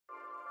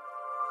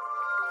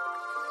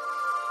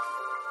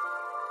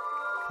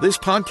This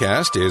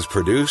podcast is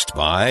produced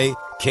by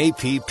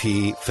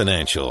KPP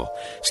Financial.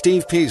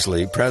 Steve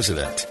Peasley,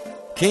 President.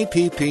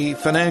 KPP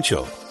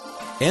Financial.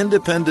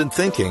 Independent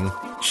thinking,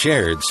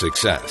 shared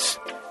success.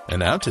 And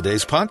now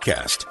today's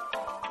podcast.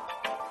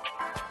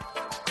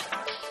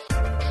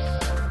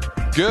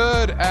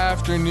 Good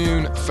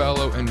afternoon,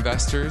 fellow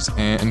investors,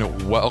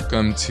 and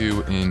welcome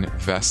to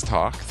Invest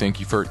Talk.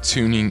 Thank you for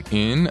tuning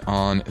in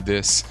on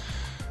this,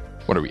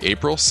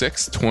 April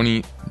 6th,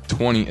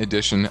 2020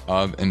 edition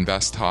of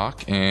Invest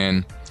Talk.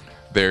 And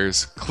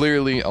there's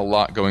clearly a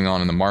lot going on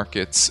in the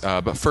markets.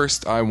 But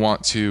first, I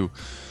want to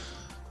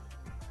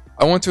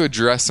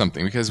address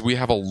something because we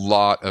have a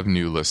lot of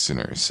new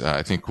listeners.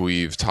 I think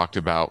we've talked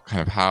about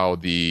kind of how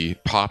the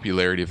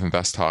popularity of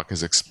Invest Talk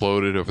has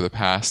exploded over the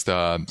past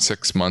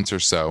 6 months or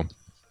so.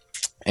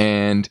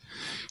 And,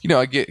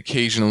 I get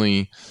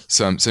occasionally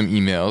some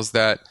emails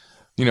that,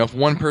 if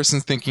one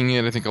person's thinking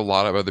it, I think a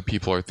lot of other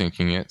people are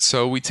thinking it.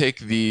 So we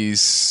take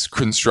these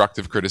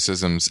constructive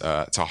criticisms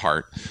to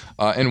heart.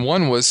 And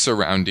one was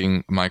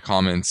surrounding my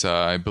comments,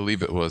 I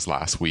believe it was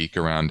last week,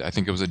 around, I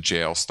think it was a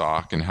jail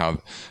stock, and how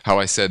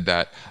I said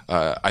that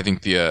I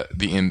think the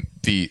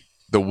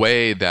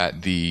way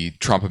that the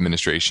Trump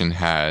administration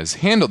has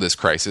handled this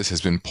crisis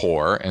has been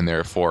poor, and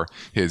therefore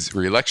his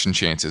reelection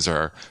chances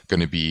are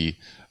going to be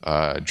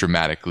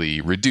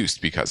dramatically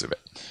reduced because of it.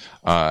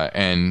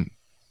 And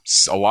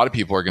a lot of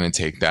people are going to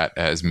take that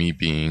as me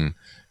being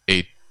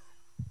a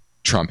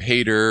Trump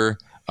hater,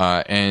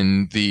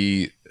 and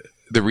the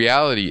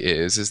reality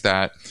is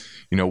that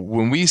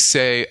when we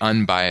say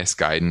unbiased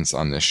guidance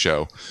on this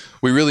show,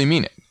 we really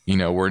mean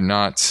it. We're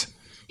not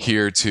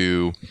here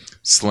to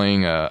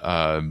sling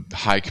a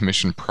high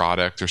commission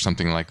product or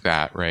something like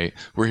that, right?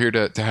 We're here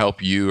to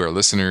help you, our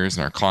listeners,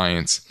 and our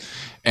clients,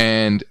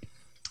 and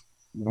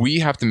we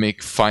have to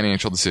make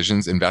financial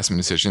decisions, investment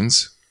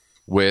decisions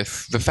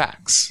with the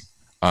facts.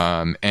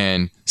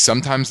 And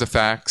sometimes the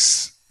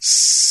facts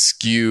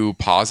skew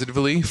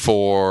positively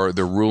for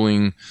the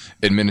ruling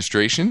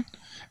administration,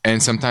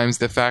 and sometimes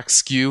the facts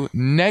skew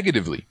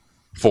negatively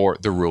for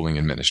the ruling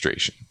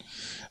administration.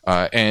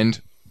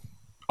 And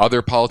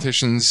other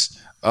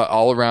politicians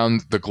all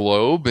around the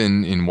globe,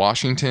 in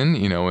Washington,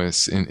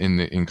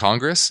 in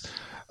Congress.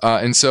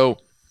 And so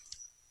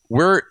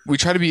we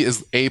try to be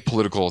as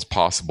apolitical as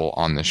possible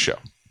on this show.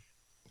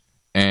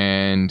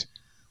 And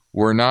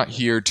we're not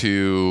here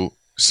to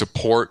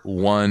support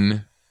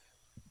one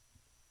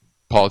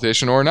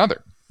politician or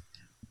another.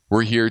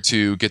 We're here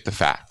to get the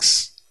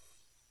facts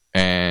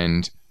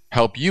and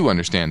help you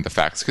understand the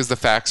facts, because the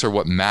facts are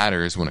what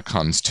matters when it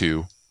comes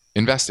to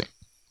investing.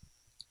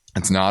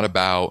 It's not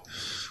about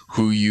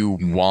who you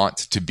want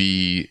to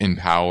be in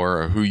power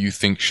or who you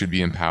think should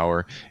be in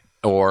power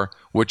or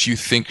what you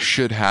think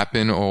should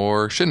happen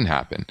or shouldn't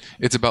happen.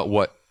 It's about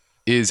what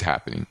is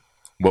happening,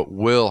 what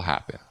will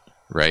happen,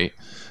 right?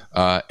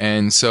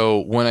 And so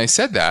when I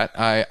said that,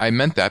 I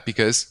meant that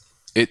because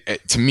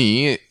it to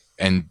me,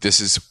 and this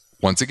is,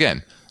 once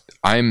again,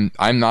 I'm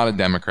not a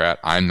Democrat,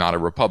 I'm not a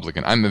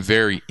Republican, I'm a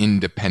very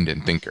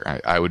independent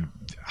thinker. I would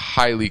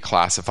highly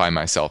classify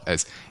myself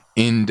as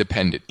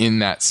independent in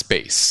that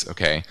space,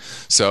 okay?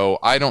 So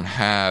I don't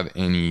have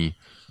any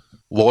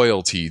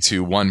loyalty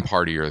to one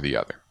party or the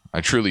other. I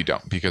truly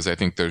don't, because I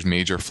think there's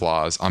major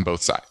flaws on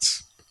both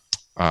sides.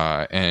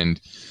 And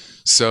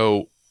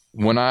so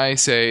when I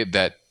say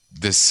that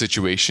this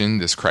situation,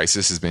 this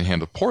crisis has been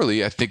handled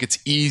poorly, I think it's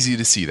easy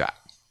to see that.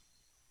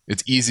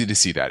 It's easy to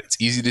see that. It's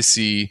easy to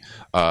see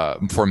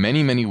for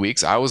many, many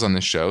weeks, I was on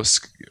this show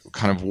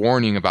kind of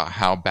warning about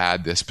how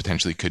bad this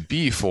potentially could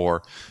be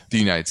for the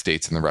United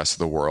States and the rest of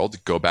the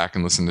world. Go back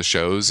and listen to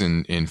shows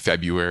in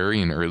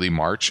February and early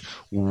March,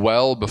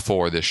 well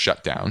before this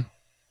shutdown,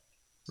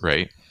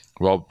 right?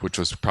 Well, which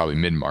was probably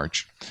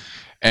mid-March.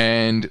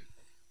 And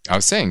I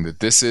was saying that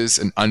this is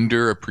an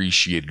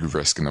underappreciated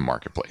risk in the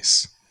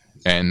marketplace.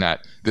 And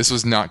that this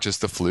was not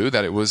just the flu,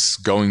 that it was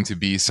going to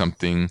be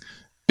something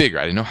bigger.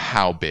 I didn't know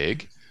how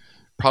big.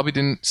 Probably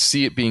didn't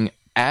see it being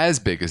as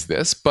big as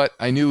this, but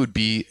I knew it would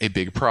be a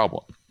big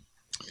problem.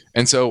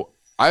 And so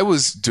I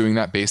was doing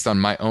that based on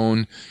my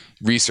own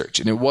research,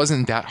 and it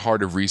wasn't that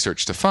hard of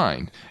research to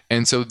find.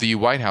 And so the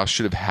White House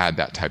should have had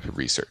that type of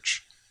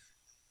research.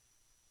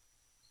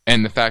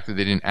 And the fact that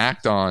they didn't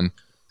act on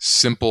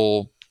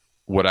simple,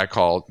 what I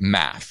call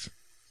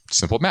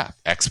simple math,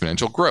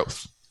 exponential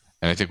growth.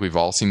 And I think we've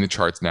all seen the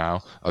charts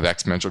now of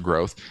exponential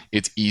growth.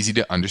 It's easy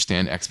to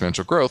understand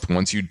exponential growth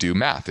once you do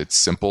math. It's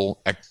simple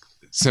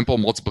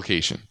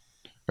multiplication.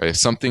 Right? If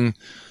something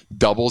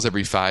doubles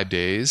every 5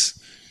 days,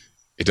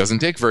 it doesn't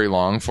take very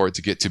long for it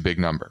to get to a big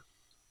number.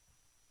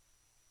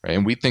 Right?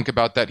 And we think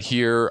about that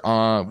here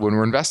when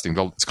we're investing.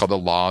 It's called the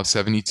law of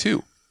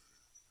 72.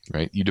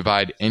 Right? You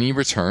divide any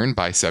return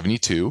by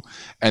 72,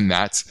 and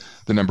that's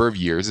the number of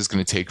years it's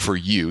going to take for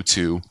you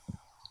to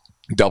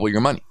double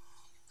your money.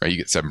 Right? You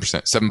get 7%,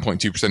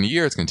 7.2% a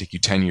year. It's going to take you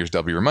 10 years to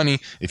double your money.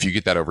 If you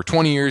get that over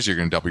 20 years, you're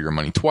going to double your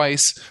money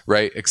twice,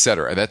 right? Et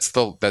cetera.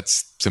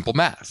 That's simple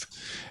math.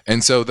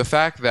 And so the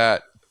fact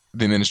that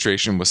the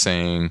administration was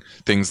saying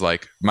things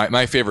like,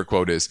 my favorite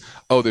quote is,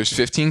 "Oh, there's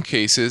 15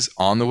 cases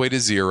on the way to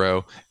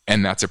zero,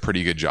 and that's a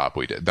pretty good job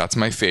we did." That's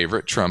my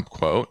favorite Trump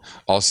quote.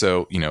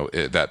 Also,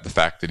 that the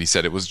fact that he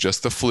said it was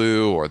just the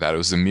flu, or that it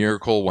was a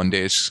miracle, one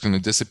day it's just going to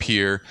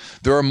disappear.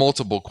 There are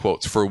multiple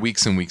quotes for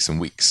weeks and weeks and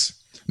weeks.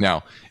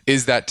 Now,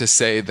 is that to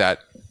say that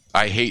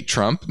I hate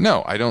Trump?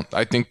 No, I don't.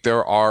 I think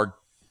there are,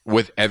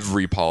 with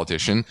every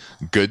politician,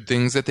 good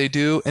things that they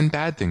do and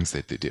bad things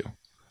that they do.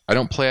 I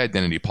don't play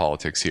identity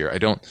politics here. I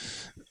don't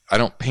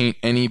paint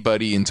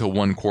anybody into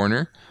one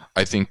corner.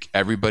 I think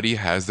everybody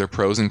has their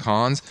pros and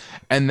cons,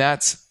 and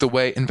that's the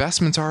way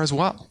investments are as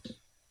well.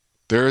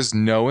 There is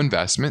no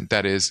investment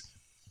that has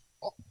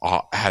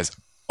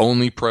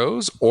only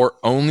pros or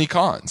only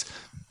cons.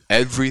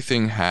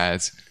 Everything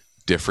has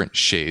different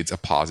shades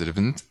of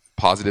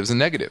positives and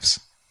negatives.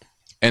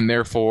 And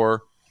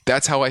therefore,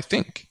 that's how I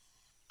think,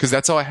 because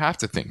that's how I have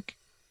to think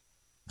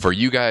for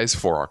you guys,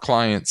 for our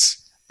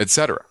clients,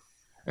 etc.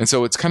 And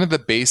so it's kind of the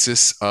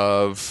basis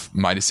of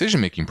my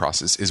decision-making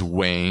process, is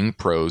weighing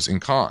pros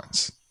and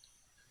cons.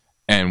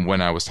 And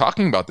when I was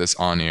talking about this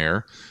on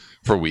air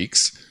for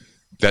weeks,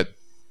 that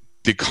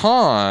the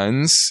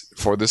cons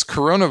for this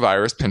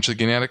coronavirus potentially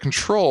getting out of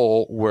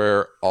control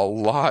were a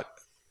lot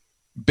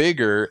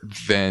bigger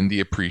than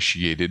the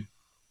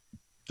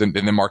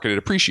market had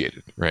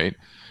appreciated, right?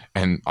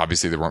 And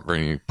obviously there weren't very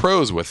many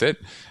pros with it.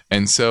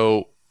 And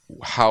so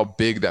how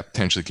big that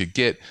potentially could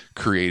get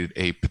created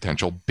a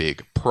potential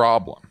big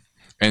problem.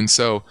 And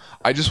so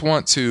I just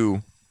want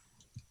to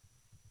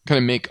kind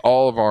of make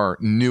all of our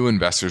new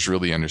investors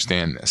really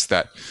understand this,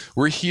 that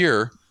we're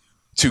here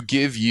to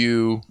give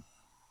you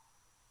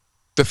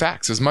the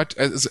facts as much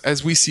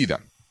as we see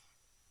them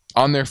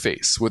on their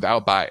face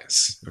without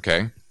bias,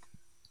 okay?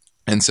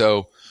 And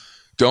so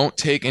don't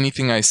take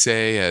anything I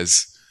say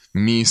as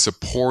me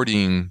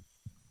supporting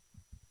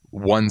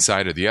one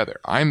side or the other.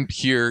 I'm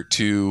here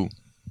to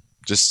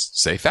just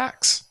say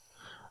facts.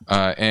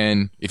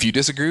 And if you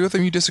disagree with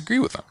them, you disagree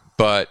with them.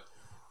 But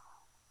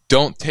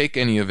don't take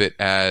any of it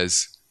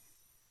as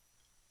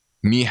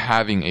me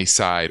having a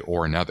side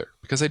or another,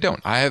 because I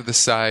don't. I have the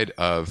side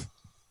of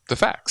the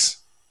facts.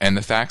 And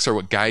the facts are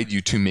what guide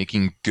you to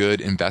making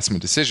good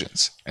investment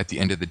decisions at the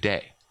end of the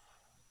day.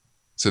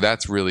 So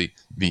that's really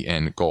the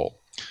end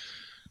goal.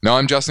 Now,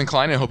 I'm Justin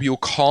Klein. I hope you will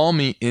call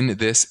me in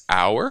this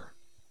hour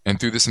and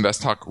through this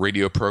Invest Talk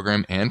radio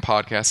program and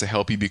podcast to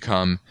help you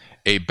become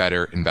a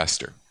better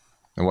investor.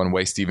 And one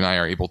way Steve and I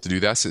are able to do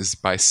this is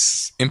by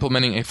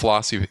implementing a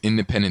philosophy of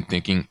independent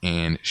thinking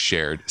and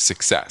shared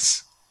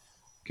success.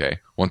 Okay,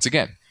 once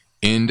again,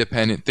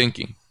 independent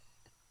thinking.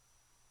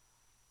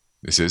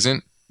 This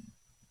isn't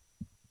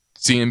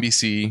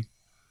CNBC.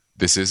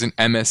 This isn't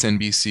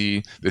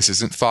MSNBC. This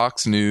isn't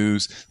Fox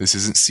News. This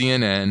isn't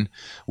CNN,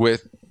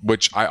 with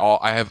which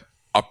I have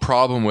a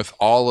problem with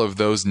all of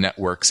those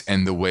networks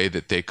and the way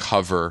that they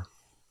cover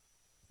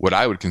what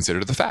I would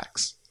consider the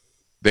facts.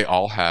 They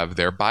all have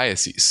their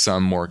biases,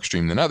 some more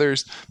extreme than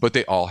others, but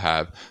they all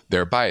have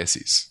their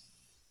biases.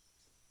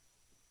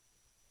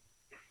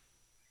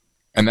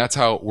 And that's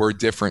how we're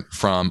different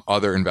from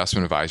other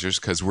investment advisors,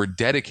 because we're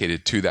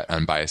dedicated to that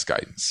unbiased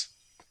guidance.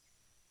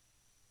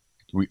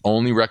 We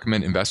only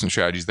recommend investment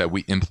strategies that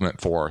we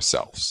implement for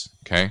ourselves.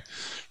 Okay.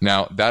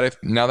 Now that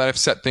I've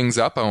set things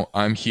up,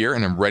 I'm here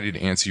and I'm ready to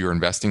answer your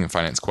investing and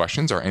finance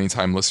questions. Our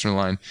anytime listener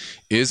line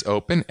is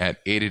open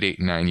at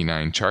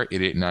 888-99-CHART,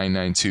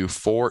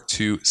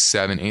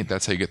 888-992-4278.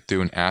 That's how you get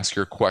through and ask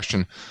your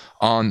question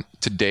on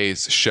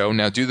today's show.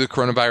 Now, due to the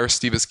coronavirus,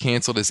 Steve has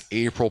canceled his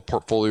April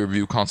portfolio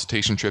review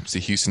consultation trips to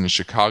Houston and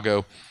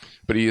Chicago,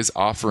 but he is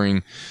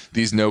offering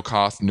these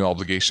no-cost,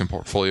 no-obligation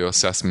portfolio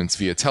assessments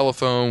via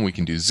telephone. We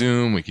can do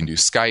Zoom, we can do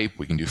Skype,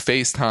 we can do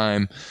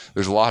FaceTime.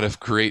 There's a lot of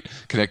great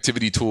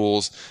connectivity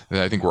tools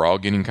that I think we're all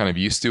getting kind of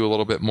used to a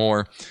little bit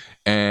more.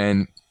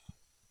 And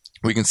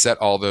we can set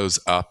all those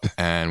up,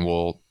 and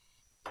we'll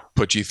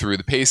put you through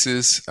the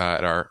paces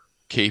at our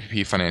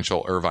KPP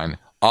Financial Irvine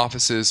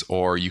offices,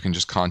 or you can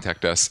just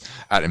contact us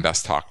at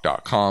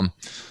investtalk.com.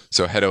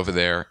 So head over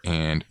there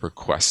and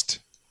request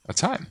a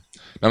time.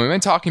 Now, my main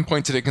talking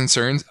point today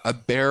concerns a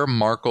bear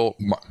market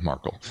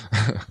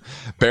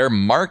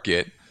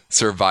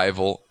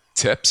survival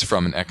tips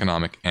from an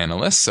economic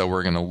analyst. So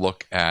we're going to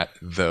look at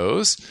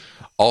those.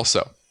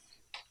 Also,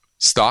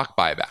 stock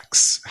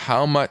buybacks.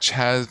 How much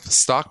has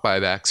stock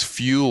buybacks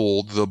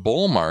fueled the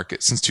bull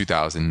market since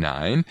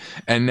 2009?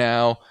 And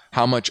now,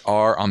 how much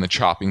are on the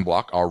chopping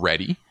block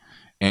already?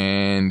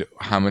 And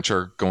how much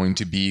are going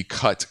to be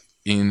cut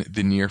in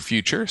the near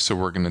future? So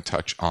we're going to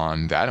touch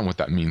on that and what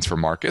that means for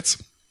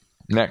markets.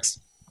 Next,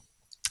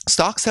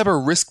 stocks have a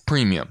risk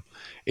premium.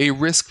 A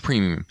risk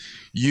premium.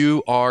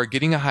 You are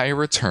getting a higher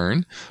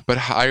return, but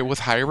with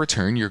higher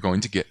return, you're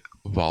going to get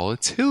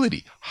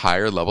volatility,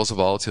 higher levels of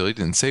volatility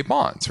than, say,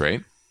 bonds,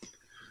 right?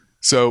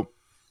 So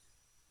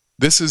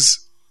this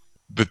is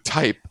the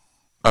type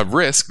of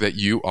risk that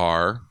you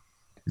are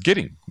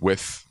getting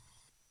with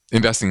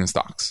investing in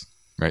stocks,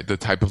 right? The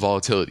type of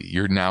volatility.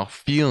 You're now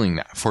feeling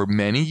that. For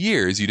many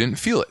years, you didn't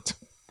feel it,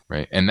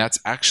 right? And that's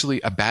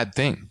actually a bad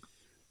thing.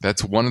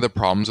 That's one of the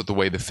problems with the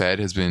way the Fed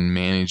has been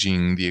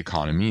managing the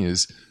economy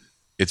is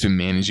it's been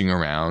managing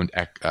around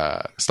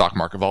stock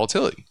market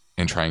volatility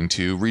and trying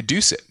to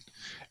reduce it.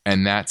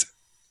 And that's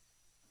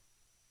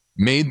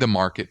made the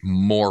market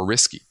more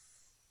risky.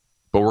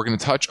 But we're going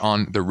to touch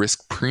on the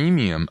risk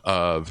premium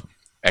of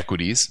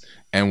equities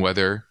and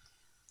whether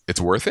it's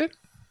worth it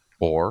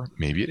or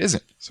maybe it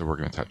isn't. So we're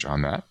going to touch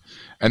on that.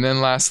 And then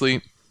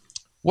lastly,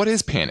 what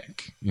is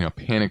panic?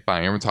 Panic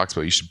buying. Everyone talks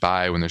about you should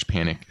buy when there's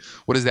panic.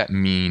 What does that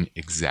mean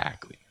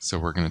exactly? So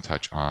we're going to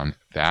touch on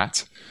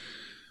that.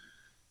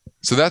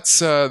 So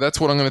that's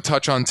what I'm going to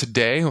touch on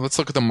today. Let's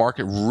look at the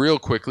market real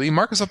quickly.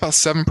 Market's up about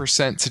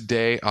 7%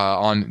 today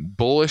on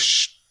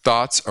bullish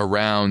thoughts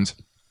around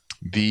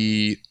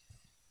the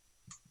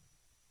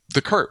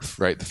curve,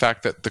 right? The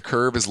fact that the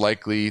curve is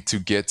likely to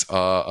get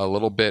a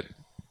little bit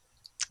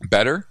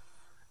better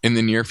in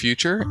the near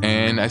future.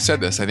 And I said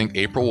this, I think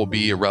April will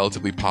be a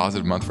relatively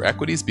positive month for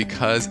equities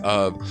because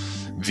of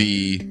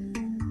the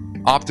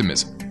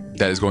optimism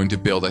that is going to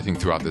build, I think,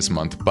 throughout this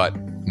month. But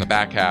in the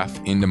back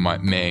half into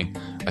May,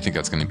 I think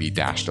that's going to be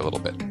dashed a little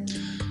bit.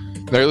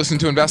 Now you're listening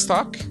to Invest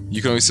Talk.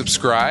 You can always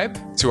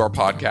subscribe to our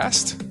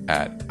podcast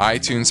at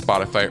iTunes,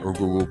 Spotify, or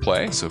Google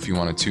Play. So if you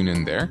want to tune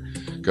in there,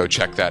 go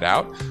check that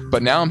out.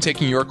 But now I'm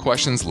taking your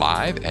questions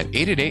live at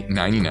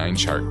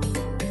 888-99-CHART.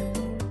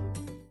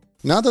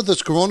 Now that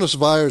this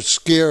coronavirus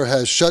scare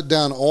has shut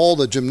down all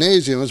the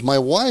gymnasiums, my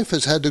wife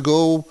has had to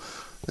go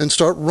and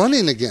start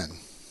running again.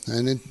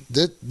 And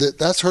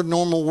that's her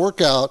normal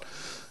workout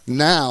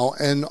now,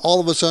 and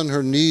all of a sudden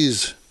her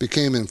knees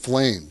became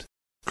inflamed,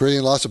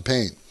 creating lots of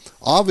pain.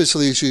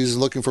 Obviously, she's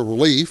looking for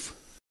relief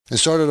and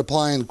started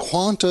applying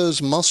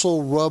Quanta's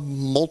muscle rub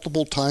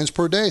multiple times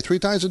per day, 3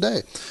 times a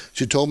day.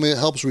 She told me it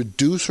helps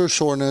reduce her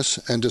soreness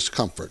and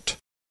discomfort.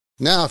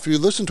 Now, if you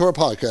listen to our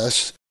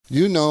podcast,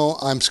 you know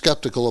I'm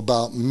skeptical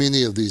about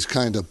many of these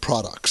kind of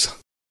products.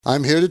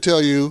 I'm here to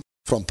tell you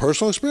from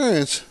personal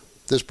experience,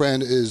 this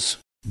brand is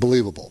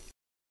believable.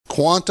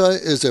 Quanta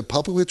is a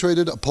publicly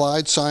traded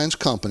applied science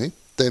company.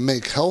 They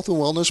make health and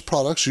wellness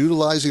products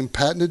utilizing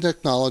patented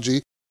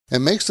technology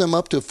and makes them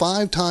up to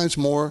 5 times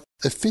more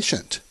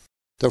efficient.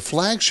 Their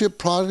flagship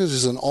product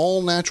is an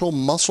all-natural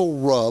muscle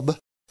rub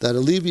that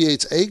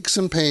alleviates aches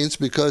and pains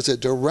because it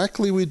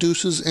directly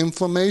reduces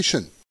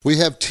inflammation. We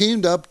have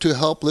teamed up to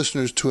help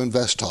listeners to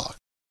Invest Talk.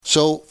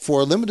 So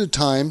for a limited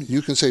time,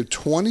 you can save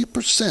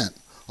 20%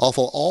 off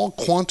of all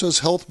Quanta's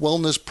health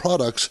wellness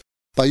products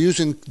by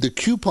using the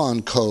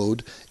coupon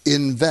code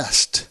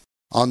INVEST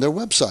on their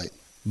website,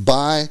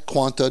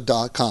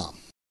 buyquanta.com.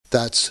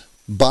 That's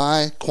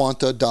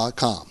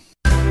buyquanta.com.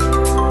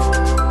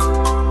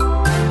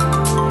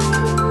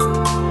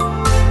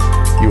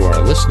 You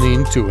are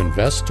listening to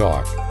Invest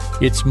Talk.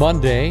 It's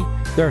Monday.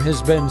 There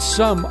has been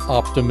some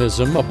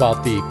optimism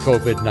about the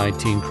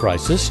COVID-19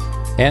 crisis,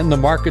 and the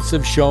markets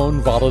have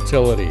shown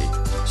volatility.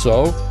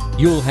 So,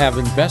 you'll have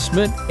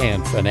investment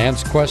and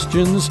finance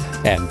questions,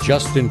 and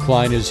Justin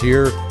Klein is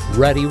here,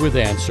 ready with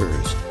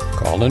answers.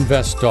 Call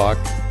Invest Talk,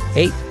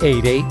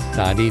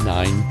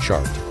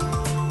 888-99-CHART.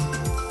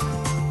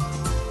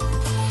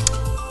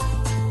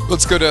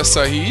 Let's go to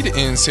Saeed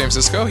in San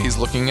Francisco. He's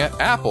looking at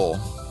Apple.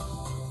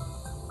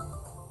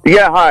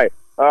 Yeah, hi.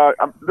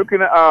 I'm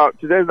looking at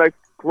today's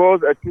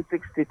close at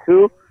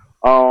 262.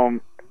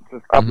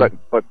 It's up like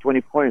about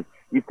 20 points.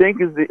 You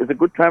think is a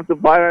good time to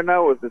buy right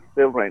now, or is it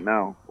still right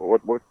now?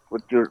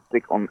 What's your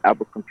take on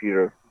Apple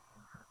computer?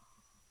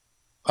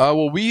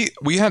 Well, we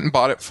hadn't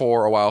bought it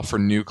for a while for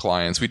new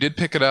clients. We did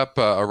pick it up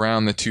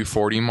around the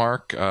 240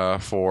 mark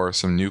for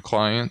some new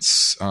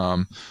clients.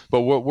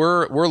 But what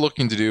we're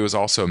looking to do is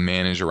also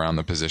manage around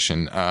the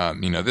position.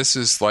 This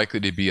is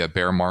likely to be a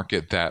bear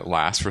market that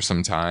lasts for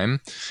some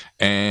time,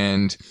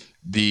 and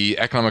the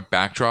economic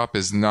backdrop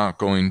is not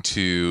going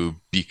to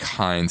be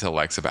kind to the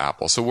likes of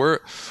Apple. So we're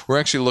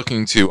actually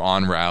looking to,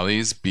 on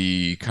rallies,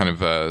 be kind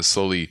of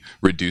slowly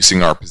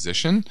reducing our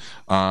position.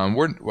 I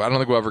don't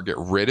think we'll ever get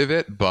rid of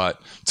it, but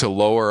to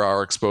lower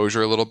our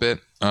exposure a little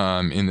bit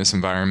in this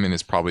environment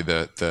is probably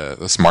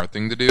the smart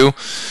thing to do.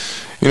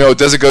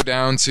 Does it go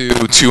down to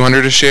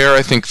 200 a share?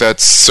 I think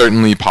that's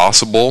certainly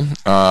possible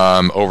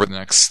over the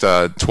next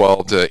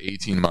 12 to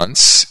 18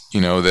 months.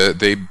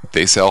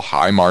 They sell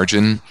high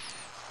margin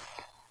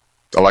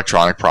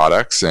electronic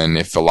products, and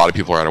if a lot of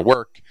people are out of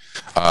work,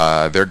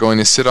 they're going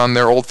to sit on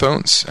their old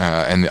phones,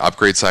 and the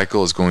upgrade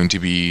cycle is going to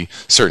be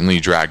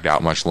certainly dragged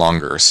out much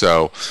longer.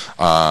 So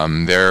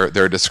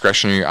they're a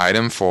discretionary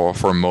item for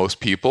most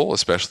people,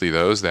 especially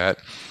those that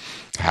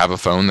have a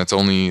phone that's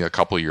only a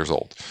couple years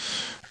old,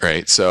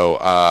 right? So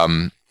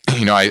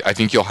I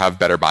think you'll have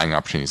better buying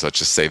opportunities, let's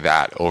just say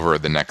that, over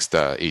the next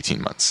 18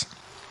 months.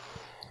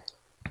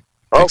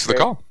 Thanks for the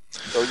call.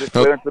 So just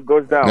wait until it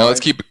goes down. Now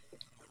let's keep.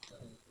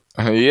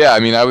 Yeah,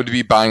 I would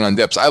be buying on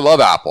dips. I love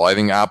Apple. I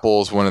think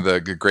Apple is one of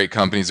the great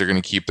companies. They're going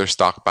to keep their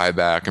stock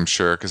buyback, I'm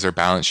sure, because their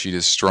balance sheet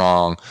is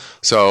strong.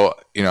 So,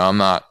 I'm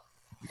not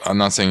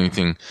saying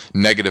anything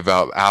negative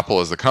about Apple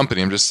as a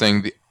company. I'm just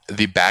saying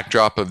the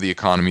backdrop of the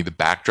economy, the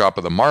backdrop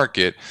of the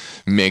market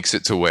makes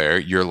it to where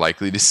you're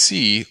likely to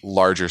see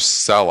larger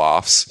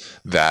sell-offs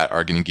that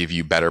are going to give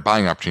you better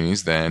buying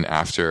opportunities than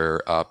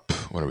after up,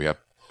 what are we up,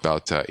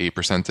 about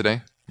 8%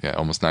 today? Yeah,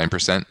 almost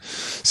 9%.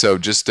 So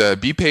just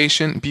be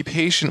patient. Be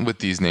patient with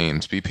these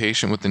names. Be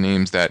patient with the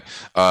names that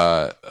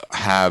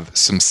have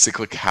some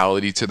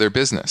cyclicality to their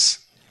business.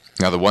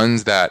 Now, the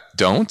ones that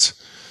don't,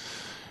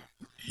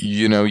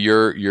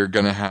 you're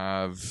going to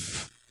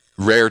have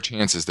rare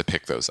chances to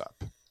pick those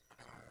up.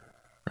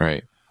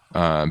 Right,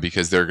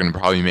 because they're going to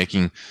probably be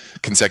making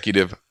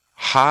consecutive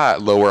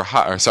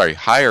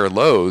higher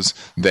lows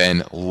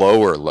than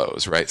lower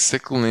lows. Right,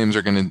 cyclical names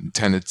are going to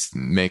tend to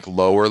make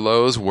lower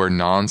lows, where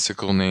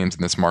non-cyclical names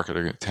in this market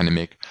are going to tend to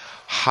make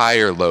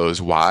higher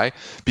lows. Why?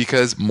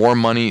 Because more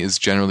money is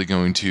generally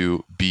going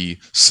to be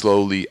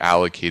slowly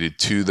allocated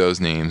to those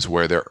names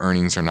where their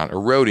earnings are not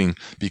eroding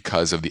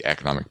because of the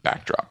economic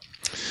backdrop.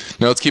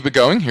 Now let's keep it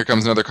going. Here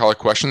comes another caller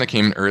question that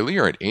came in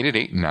earlier at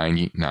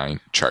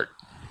 888-99-CHART.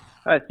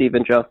 Hi, Steve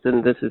and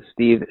Justin. This is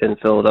Steve in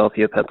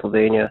Philadelphia,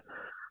 Pennsylvania.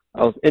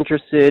 I was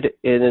interested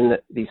in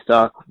the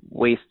stock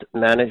Waste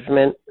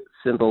Management,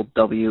 symbol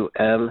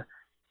WM,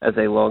 as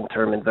a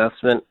long-term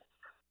investment.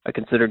 I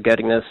considered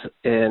getting this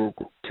in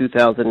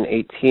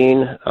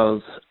 2018. I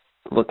was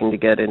looking to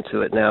get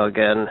into it now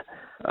again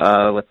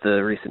with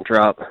the recent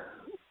drop.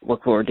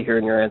 Look forward to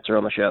hearing your answer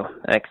on the show.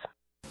 Thanks.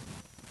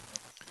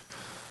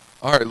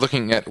 All right,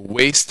 looking at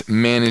Waste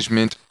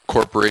Management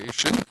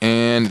Corporation,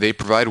 and they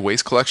provide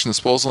waste collection,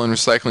 disposal, and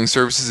recycling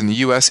services in the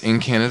U.S. and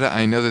Canada.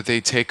 I know that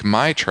they take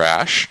my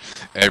trash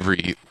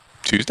every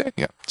Tuesday.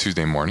 Yeah,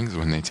 Tuesday mornings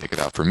when they take it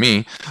out for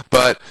me.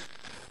 But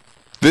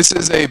this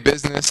is a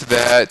business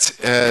that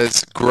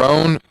has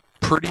grown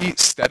pretty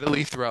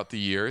steadily throughout the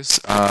years,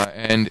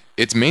 and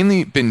it's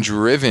mainly been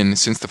driven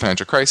since the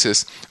financial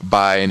crisis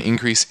by an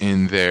increase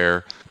in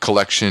their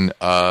collection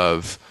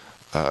of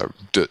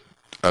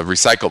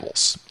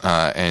recyclables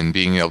and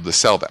being able to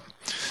sell them.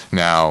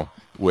 Now,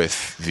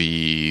 with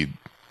the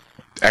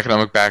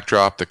economic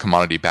backdrop, the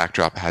commodity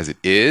backdrop as it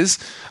is,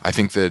 I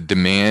think the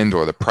demand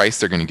or the price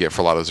they're going to get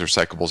for a lot of those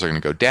recyclables are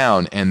going to go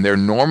down, and their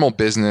normal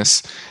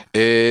business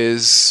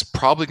is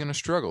probably going to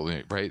struggle,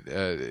 right?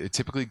 It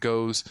typically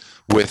goes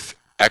with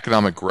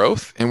economic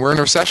growth, and we're in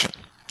a recession,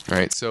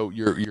 right? So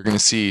you're going to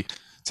see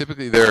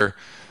typically their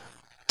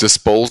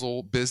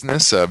disposal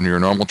business of your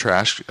normal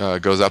trash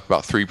goes up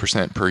about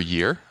 3% per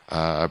year,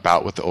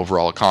 about with the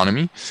overall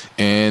economy,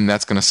 and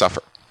that's going to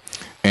suffer.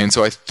 And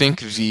so I think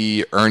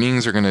the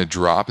earnings are going to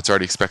drop. It's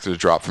already expected to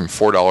drop from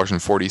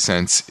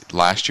 $4.40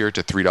 last year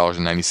to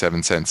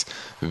 $3.97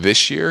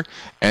 this year,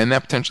 and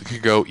that potentially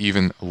could go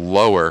even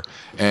lower.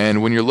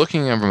 And when you're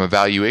looking at it from a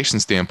valuation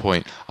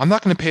standpoint, I'm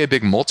not going to pay a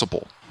big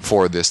multiple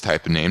for this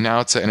type of name.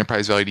 Now it's an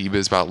enterprise value to EBITDA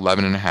is about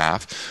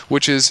 11.5,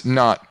 which is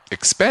not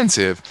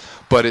expensive,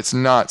 but it's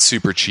not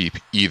super cheap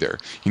either.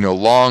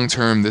 Long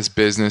term, this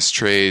business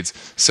trades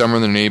somewhere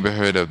in the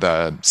neighborhood of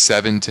the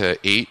 7 to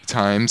 8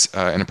 times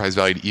enterprise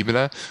value to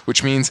EBITDA,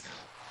 which means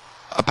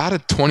about a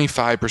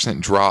 25%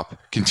 drop,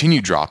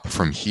 continued drop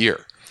from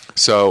here.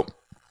 So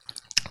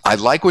I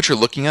like what you're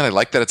looking at. I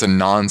like that it's a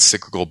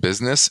non-cyclical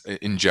business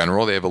in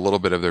general. They have a little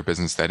bit of their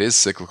business that is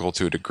cyclical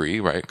to a degree,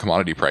 right?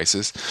 Commodity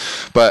prices.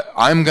 But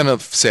I'm going to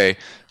say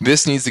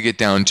this needs to get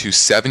down to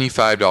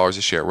 $75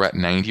 a share. We're at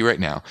 90 right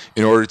now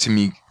in order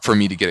for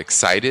me to get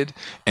excited.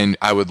 And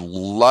I would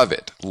love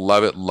it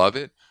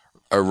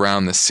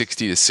around the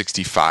 60 to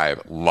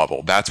 65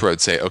 level. That's where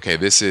I'd say, okay,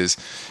 this is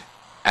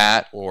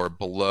at or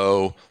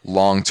below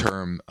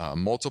long-term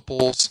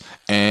multiples.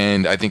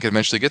 And I think it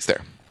eventually gets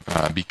there.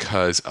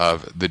 Because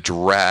of the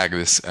drag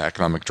this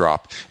economic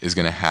drop is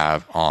going to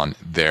have on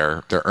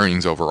their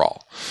earnings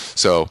overall.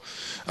 So,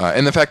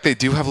 and the fact they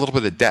do have a little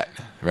bit of debt,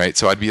 right?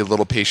 So I'd be a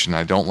little patient.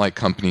 I don't like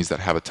companies that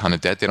have a ton of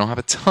debt. They don't have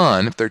a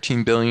ton,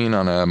 $13 billion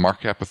on a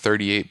market cap of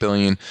 $38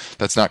 billion.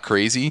 That's not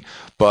crazy,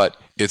 but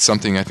it's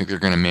something I think they're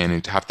going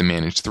to have to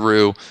manage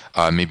through,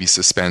 maybe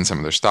suspend some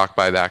of their stock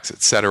buybacks,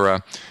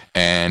 etc.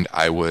 And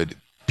I would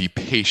be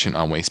patient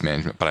on Waste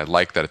Management, but I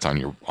like that it's on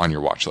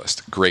your watch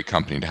list. Great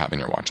company to have in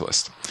your watch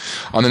list.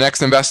 On the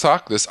next Invest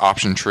Talk, this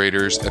option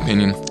trader's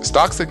opinion,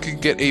 stocks that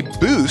could get a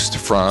boost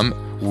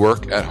from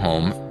work at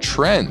home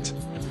trend.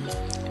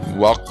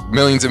 While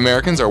millions of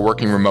Americans are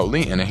working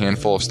remotely, and a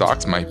handful of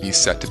stocks might be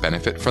set to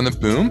benefit from the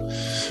boom.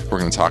 We're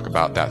going to talk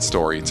about that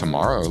story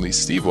tomorrow, or at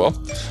least Steve will.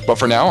 But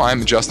for now,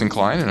 I'm Justin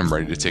Klein, and I'm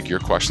ready to take your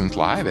questions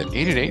live at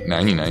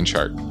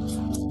 888-99-CHART.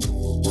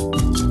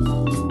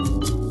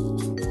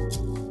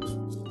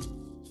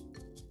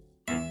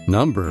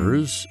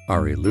 Numbers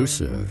are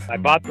elusive. I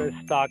bought this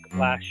stock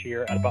last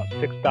year at about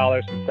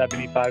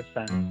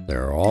 $6.75.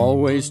 They're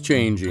always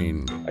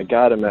changing. I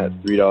got them at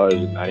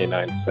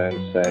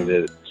 $3.99, and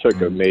it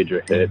took a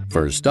major hit.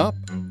 First up,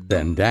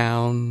 then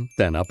down,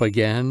 then up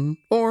again,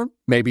 or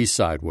maybe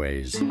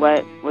sideways.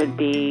 What would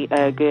be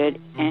a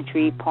good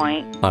entry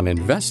point? On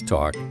Invest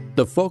Talk,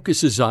 the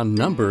focus is on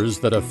numbers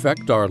that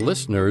affect our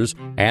listeners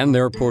and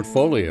their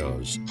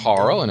portfolios.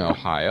 Carl in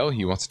Ohio,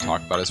 he wants to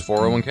talk about his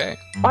 401k.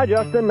 Hi,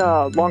 Justin.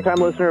 Longtime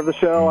listener of the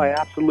show. I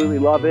absolutely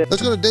love it.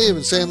 Let's go to Dave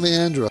in San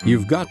Leandro.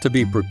 You've got to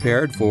be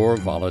prepared for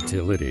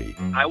volatility.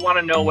 I want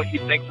to know what you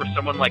think for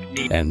someone like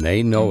me. And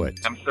they know it.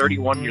 I'm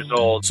 31 years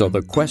old. So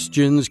the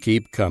questions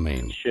keep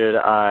coming. Should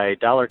I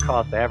dollar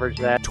cost average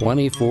that?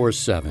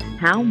 24/7.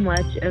 How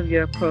much of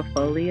your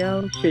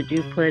portfolio should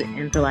you put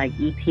into like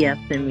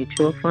ETFs and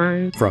mutual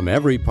funds? From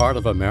every part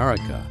of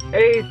America.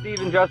 Hey,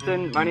 Steve and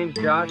Justin. My name's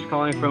Josh,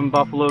 calling from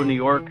Buffalo, New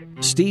York.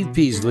 Steve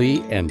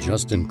Peasley and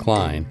Justin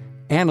Klein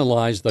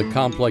analyze the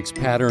complex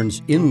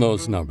patterns in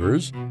those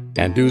numbers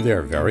and do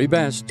their very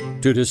best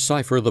to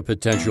decipher the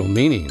potential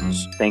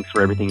meanings. Thanks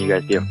for everything you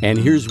guys do. And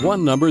here's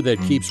one number that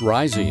keeps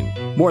rising.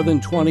 More than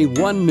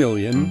 21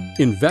 million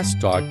Invest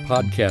Talk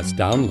podcast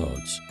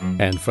downloads.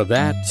 And for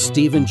that,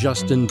 Steve and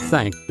Justin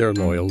thank their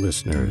loyal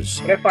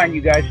listeners. I find you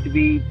guys to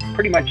be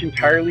pretty much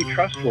entirely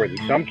trustworthy.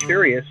 So I'm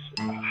curious,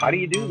 how do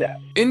you do that?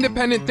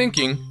 Independent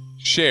thinking,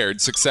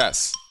 shared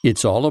success.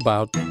 It's all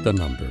about the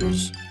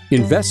numbers.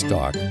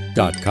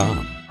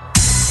 InvestTalk.com.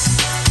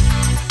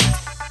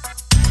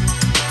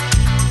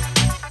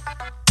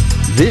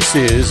 This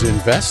is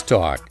Invest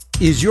Talk.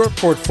 Is your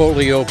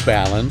portfolio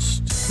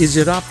balanced? Is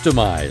it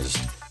optimized?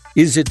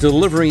 Is it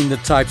delivering the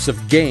types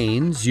of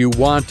gains you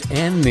want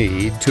and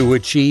need to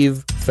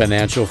achieve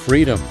financial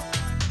freedom?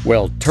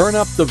 Well, turn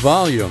up the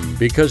volume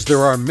because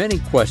there are many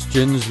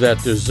questions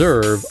that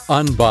deserve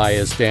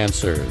unbiased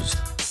answers.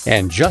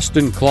 And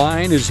Justin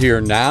Klein is here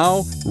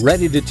now,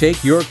 ready to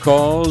take your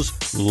calls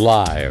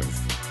live.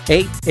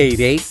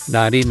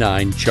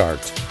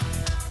 888-99-CHART.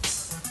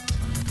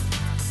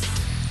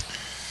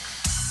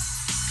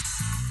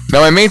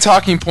 Now, my main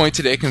talking point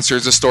today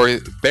concerns a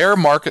story, bear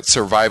market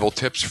survival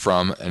tips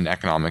from an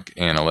economic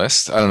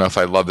analyst. I don't know if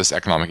I love this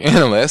economic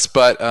analyst,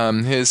 but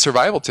his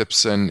survival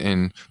tips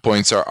and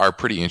points are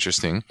pretty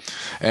interesting.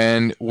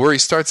 And where he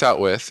starts out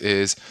with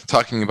is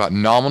talking about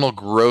nominal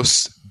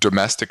gross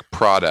domestic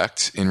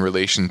product in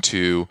relation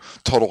to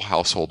total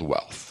household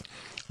wealth.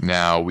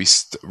 Now,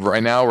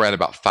 right now we're at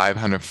about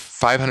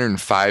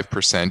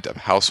 505% of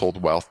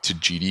household wealth to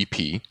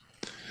GDP.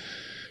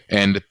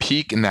 And the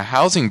peak in the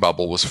housing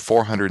bubble was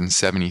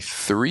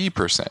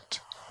 473%.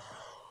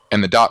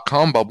 And the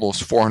dot-com bubble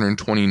was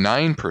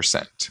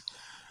 429%.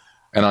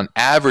 And on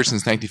average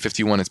since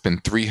 1951, it's been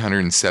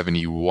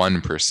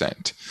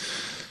 371%.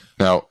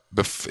 Now,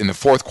 in the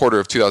fourth quarter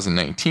of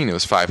 2019, it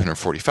was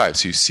 545.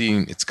 So you've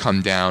seen it's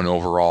come down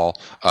overall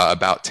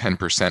about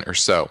 10% or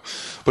so.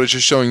 But it's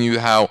just showing you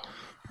how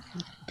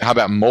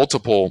that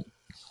multiple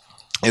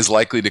is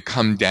likely to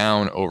come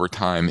down over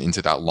time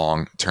into that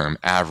long-term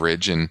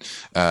average. And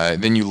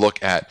then you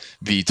look at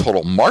the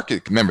total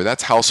market. Remember,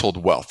 that's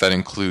household wealth. That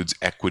includes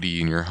equity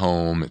in your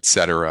home,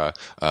 etc.,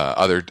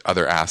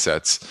 other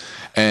assets.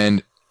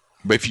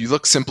 But if you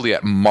look simply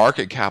at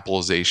market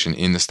capitalization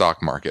in the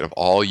stock market of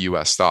all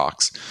U.S.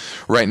 stocks,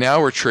 right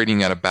now we're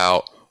trading at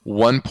about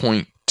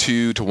 1.2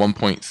 to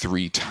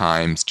 1.3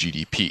 times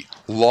GDP.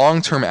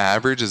 Long-term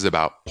average is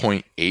about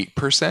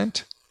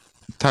 0.8%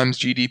 times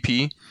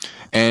GDP.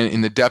 And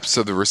in the depths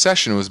of the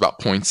recession, it was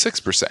about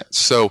 0.6%.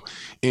 So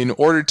in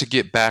order to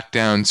get back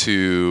down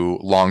to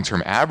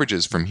long-term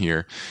averages from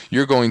here,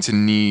 you're going to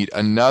need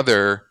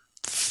another,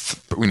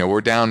 we're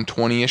down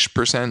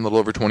 20-ish%, a little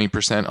over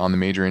 20% on the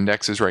major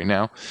indexes right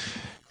now.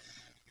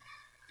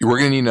 We're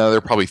going to need another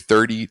probably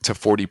 30 to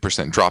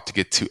 40% drop to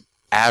get to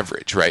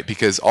average, right?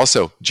 Because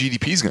also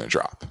GDP is going to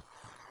drop,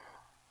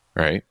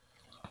 right?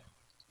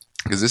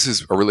 Because this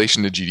is a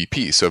relation to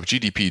GDP. So if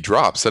GDP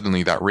drops,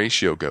 suddenly that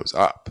ratio goes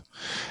up.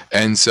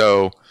 And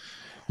so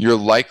you're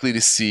likely to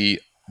see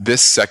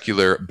this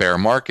secular bear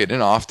market,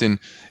 and often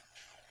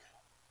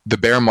the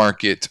bear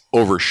market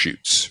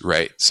overshoots,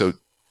 right? So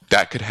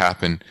that could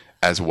happen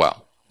as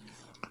well.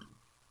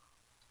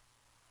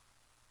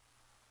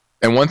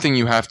 And one thing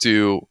you have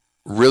to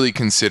really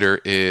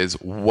consider is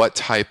what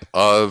type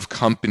of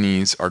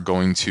companies are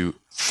going to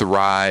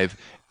thrive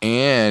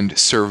and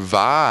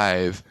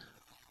survive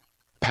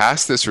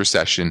past this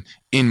recession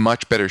in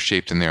much better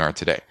shape than they are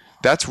today.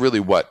 That's really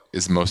what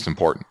is most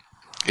important.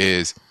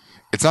 Is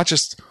it's not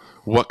just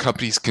what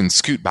companies can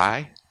scoot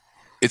by,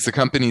 it's the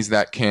companies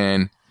that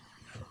can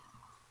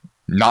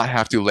not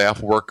have to lay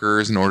off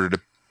workers in order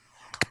to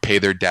pay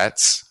their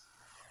debts,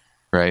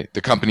 right?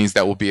 The companies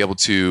that will be able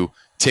to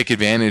take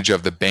advantage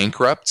of the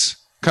bankrupt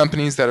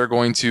companies that are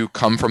going to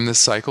come from this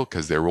cycle,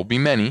 because there will be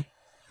many,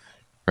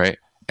 right?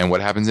 And what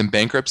happens in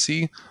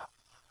bankruptcy?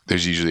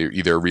 There's usually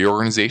either a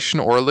reorganization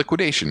or a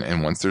liquidation.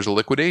 And once there's a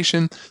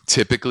liquidation,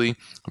 typically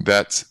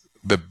that's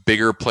the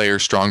bigger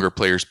players, stronger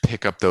players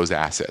pick up those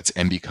assets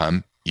and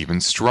become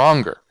even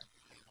stronger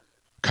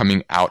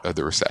coming out of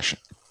the recession.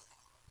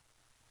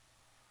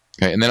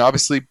 Okay, and then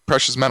obviously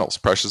precious metals.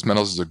 Precious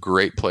metals is a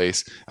great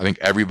place. I think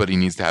everybody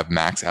needs to have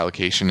max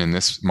allocation in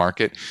this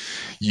market.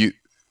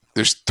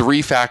 There's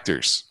three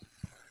factors: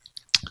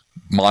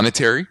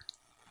 monetary,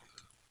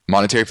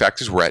 monetary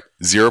factors. We're at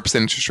 0%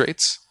 interest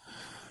rates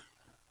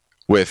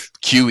with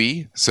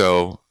QE,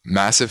 so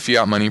massive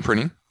fiat money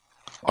printing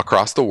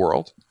across the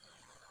world.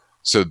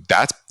 So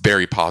that's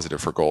very positive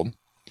for gold.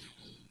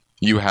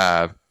 You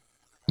have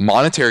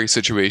monetary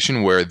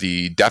situation where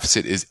the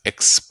deficit is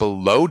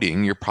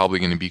exploding. You're probably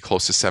going to be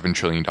close to $7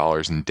 trillion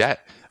in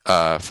debt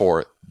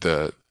for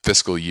the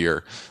fiscal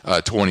year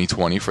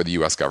 2020 for the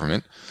U.S.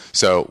 government.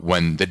 So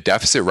when the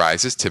deficit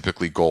rises,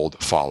 typically gold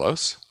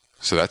follows.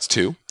 So that's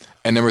 2.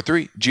 And number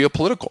 3,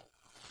 geopolitical.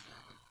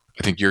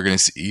 I think you're going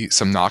to see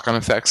some knock-on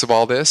effects of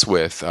all this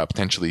with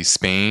potentially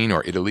Spain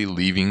or Italy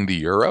leaving the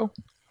euro,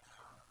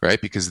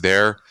 right? Because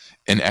they're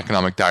in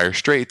economic dire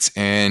straits,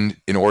 and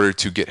in order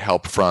to get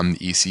help from the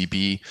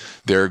ECB,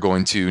 they're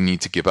going to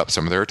need to give up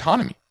some of their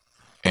autonomy,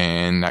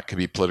 and that could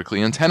be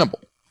politically untenable.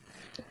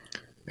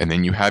 And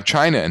then you have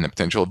China and the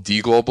potential of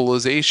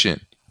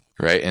deglobalization,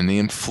 right? And the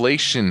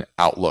inflation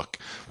outlook,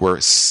 where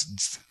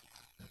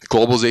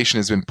globalization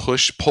has been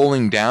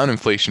pulling down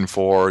inflation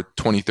for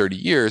 20, 30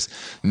 years.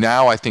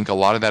 Now I think a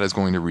lot of that is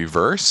going to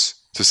reverse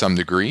to some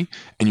degree,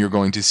 and you're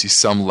going to see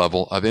some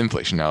level of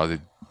inflation. Now,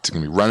 it's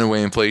going to be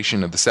runaway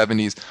inflation of the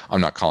 70s.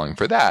 I'm not calling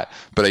for that,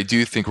 but I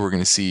do think we're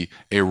going to see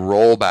a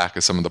rollback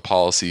of some of the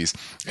policies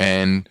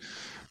and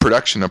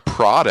production of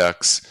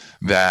products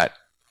that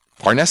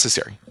are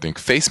necessary. Think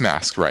face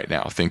masks right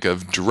now. Think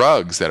of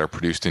drugs that are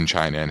produced in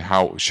China, and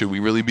how should we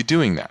really be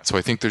doing that? So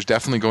I think there's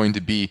definitely going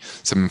to be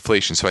some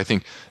inflation. So I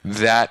think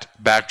that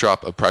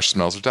backdrop of precious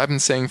metals, which I've been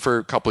saying for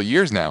a couple of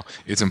years now,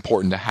 it's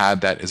important to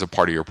have that as a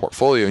part of your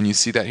portfolio, and you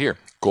see that here.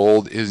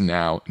 Gold is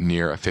now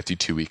near a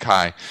 52-week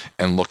high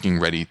and looking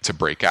ready to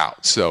break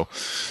out. So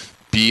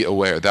be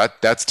aware.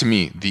 That's to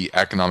me the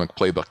economic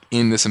playbook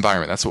in this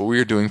environment. That's what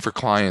we're doing for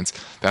clients.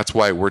 That's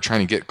why we're trying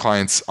to get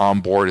clients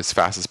on board as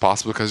fast as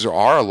possible, because there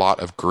are a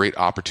lot of great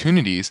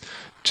opportunities.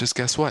 Just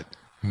guess what?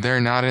 They're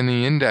not in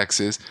the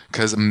indexes,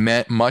 because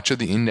much of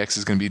the index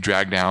is going to be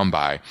dragged down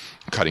by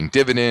cutting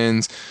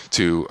dividends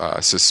to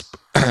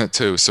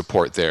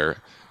support their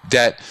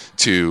debt,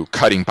 to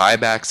cutting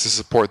buybacks to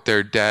support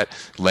their debt,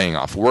 laying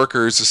off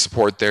workers to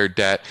support their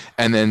debt,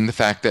 and then the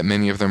fact that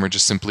many of them are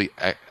just simply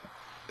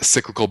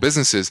cyclical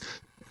businesses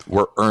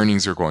where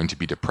earnings are going to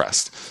be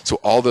depressed. So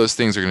all those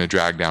things are going to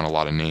drag down a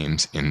lot of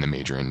names in the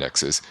major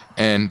indexes,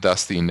 and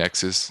thus the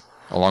indexes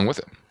along with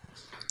it.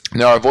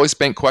 Now, our voice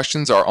bank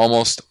questions are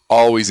almost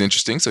always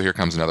interesting, so here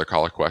comes another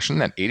caller question,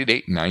 that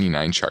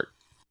 888-99-CHART.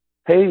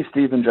 Hey,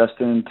 Steve and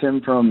Justin.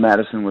 Tim from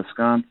Madison,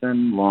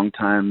 Wisconsin.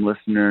 Long-time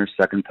listener,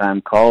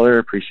 second-time caller.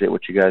 Appreciate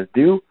what you guys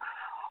do.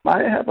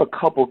 I have a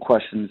couple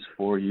questions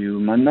for you.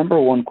 My number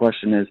one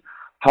question is,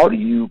 how do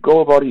you go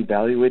about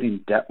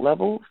evaluating debt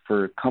level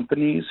for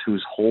companies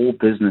whose whole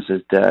business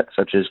is debt,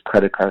 such as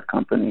credit card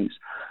companies?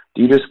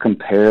 Do you just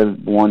compare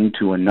one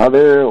to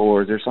another,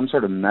 or is there some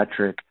sort of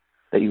metric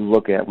that you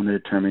look at when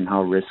determining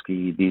how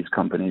risky these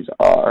companies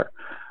are?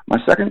 My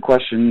second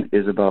question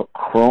is about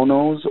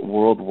Cronos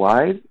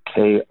Worldwide,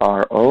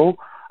 KRO.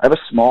 I have a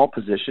small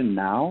position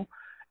now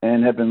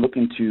and have been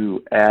looking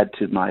to add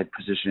to my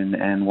position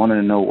and wanted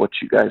to know what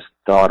you guys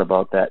thought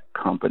about that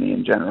company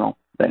in general.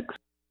 Thanks.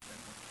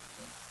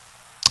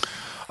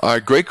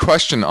 Great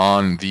question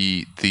on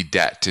the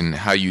debt and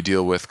how you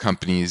deal with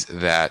companies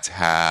that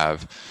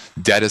have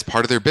debt as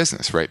part of their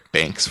business, right?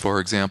 Banks, for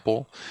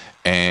example,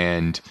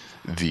 and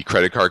the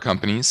credit card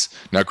companies.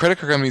 Now, credit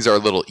card companies are a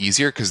little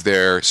easier because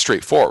they're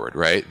straightforward,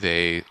 right?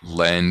 They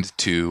lend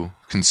to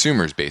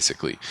consumers,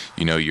 basically.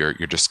 You know, your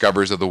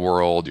Discovers of the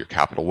world, your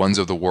Capital Ones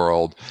of the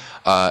world,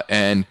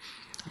 and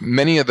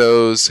many of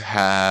those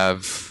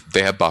have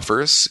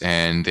buffers,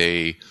 and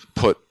they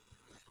put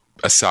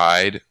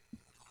aside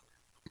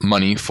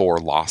money for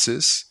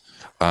losses,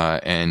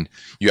 and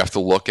you have to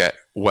look at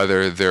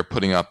whether they're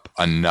putting up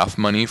enough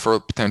money for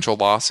potential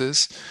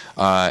losses,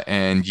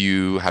 and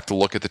you have to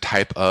look at the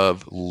type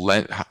of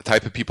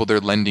people they're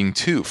lending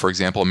to. For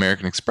example,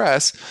 American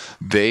Express,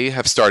 they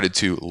have started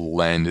to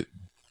lend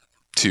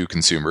to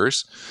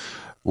consumers,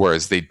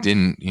 whereas they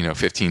didn't,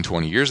 15,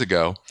 20 years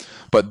ago,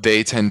 but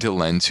they tend to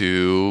lend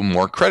to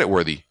more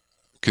creditworthy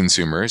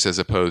consumers as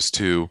opposed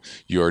to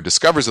your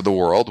Discovers of the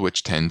world,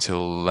 which tend to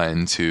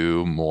lend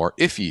to more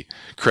iffy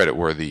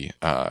creditworthy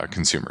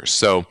consumers.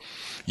 So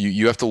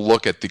you have to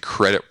look at the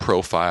credit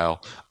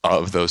profile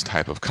of those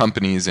type of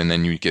companies, and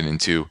then you get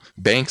into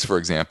banks, for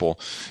example.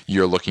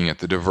 You're looking at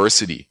the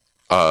diversity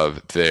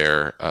of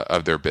their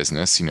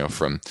business,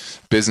 from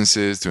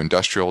businesses to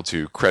industrial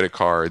to credit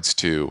cards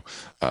to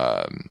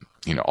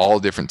all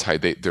different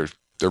type.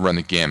 They run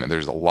the gamut.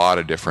 There's a lot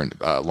of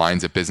different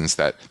lines of businesses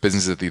that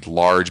these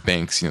large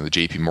banks, the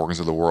JP Morgans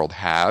of the world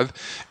have,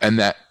 and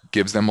that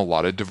gives them a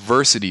lot of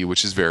diversity,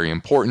 which is very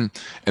important.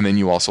 And then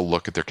you also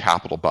look at their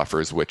capital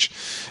buffers, which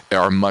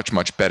are much,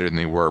 much better than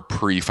they were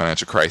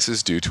pre-financial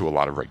crisis due to a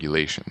lot of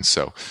regulations.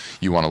 So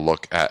you want to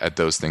look at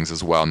those things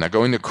as well. Now,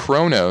 going to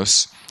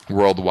Cronos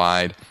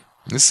Worldwide,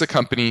 this is a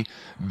company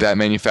that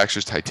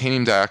manufactures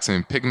titanium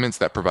dioxide pigments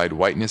that provide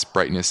whiteness,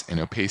 brightness, and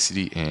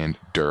opacity and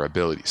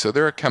durability. So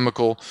they're a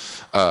chemical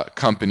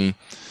company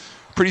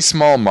pretty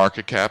small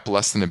market cap,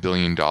 less than $1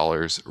 billion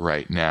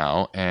right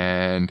now.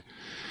 And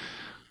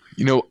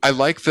I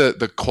like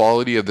the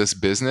quality of this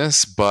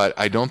business, but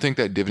I don't think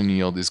that dividend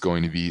yield is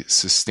going to be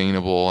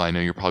sustainable. I know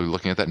you're probably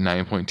looking at that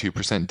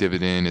 9.2%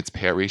 dividend. Its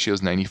payout ratio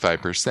is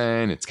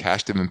 95%. Its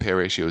cash dividend payout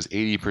ratio is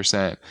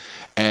 80%.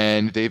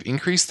 And they've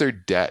increased their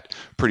debt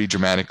pretty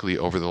dramatically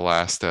over the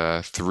last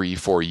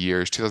 3-4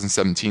 years.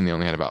 2017, they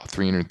only had about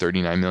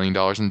 $339 million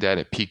in debt.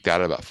 It peaked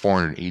out at about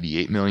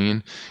 $488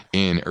 million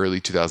in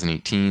early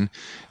 2018.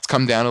 It's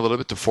come down a little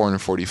bit to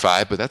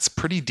 $445, but that's a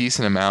pretty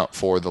decent amount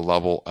for the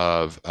level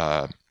of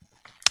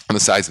the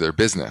size of their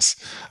business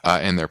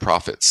and their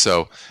profits.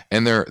 So,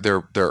 and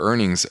their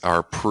earnings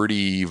are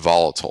pretty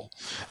volatile,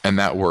 and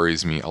that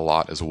worries me a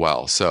lot as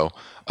well. So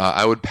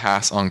I would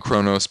pass on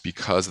Cronos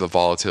because of the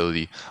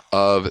volatility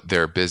of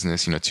their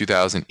business.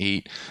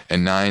 2008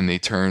 and 9, they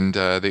turned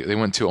they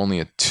went to only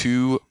a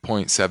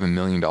 $2.7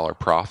 million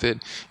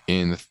profit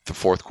in the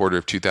fourth quarter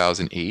of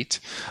 2008.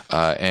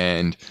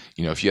 And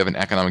if you have an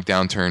economic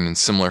downturn in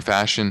similar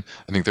fashion,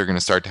 I think they're going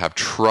to start to have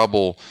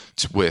trouble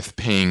with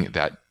paying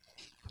that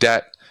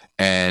debt.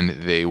 And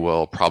they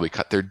will probably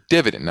cut their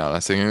dividend. Now, I'm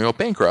not saying they're going to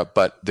go bankrupt,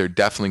 but they're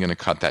definitely going to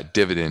cut that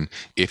dividend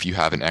if you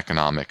have an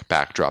economic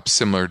backdrop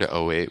similar to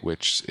 2008,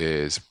 which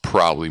is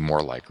probably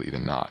more likely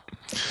than not.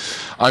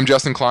 I'm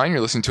Justin Klein. You're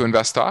listening to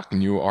Invest Talk,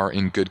 and you are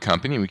in good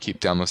company. We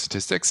keep down those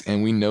statistics,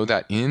 and we know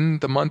that in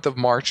the month of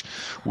March,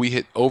 we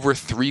hit over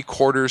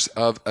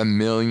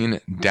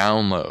 750,000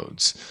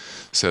 downloads.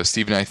 So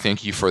Steve and I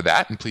thank you for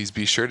that, and please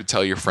be sure to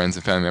tell your friends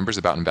and family members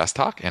about Invest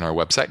Talk and our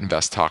website,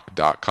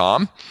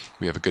 investtalk.com.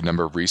 We have a good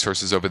number of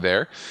resources over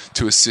there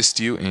to assist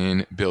you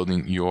in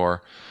building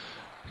your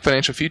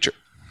financial future.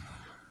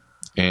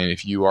 And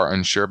if you are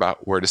unsure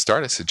about where to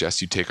start, I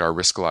suggest you take our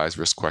Riskalyze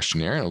risk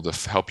questionnaire. It'll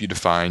help you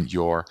define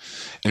your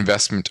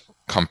investment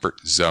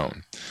comfort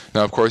zone.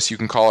 Now, of course, you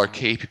can call our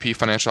KPP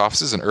financial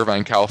offices in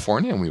Irvine,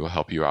 California, and we will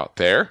help you out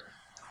there.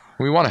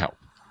 We want to help,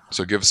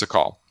 so give us a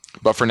call.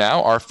 But for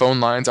now, our phone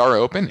lines are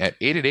open at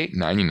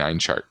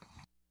 888-99-CHART.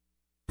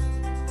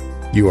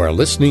 You are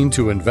listening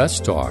to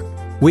Invest Talk.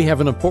 We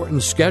have an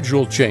important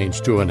schedule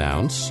change to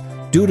announce.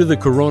 Due to the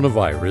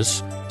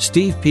coronavirus,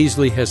 Steve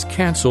Peasley has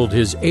canceled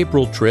his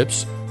April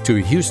trips to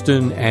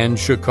Houston and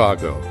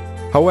Chicago.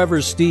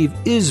 However, Steve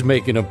is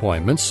making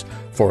appointments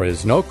for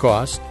his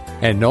no-cost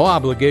and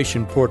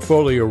no-obligation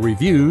portfolio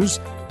reviews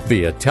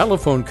via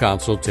telephone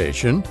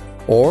consultation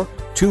or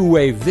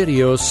two-way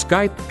video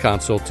Skype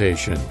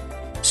consultation.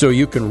 So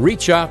you can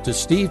reach out to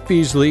Steve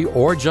Peasley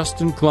or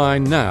Justin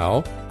Klein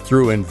now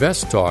through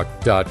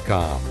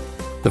investtalk.com.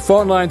 The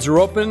phone lines are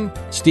open.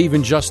 Steve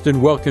and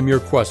Justin welcome your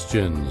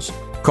questions.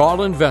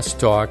 Call Invest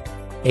Talk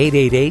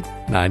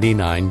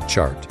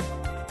 888-99-CHART.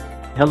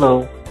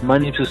 Hello, my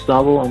name is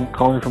Gustavo. I'm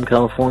calling from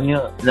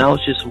California. And I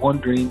was just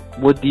wondering,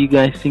 what do you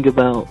guys think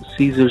about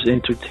Caesars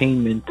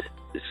Entertainment?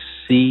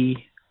 CZR.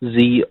 I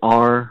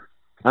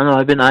don't know,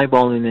 I've been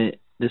eyeballing it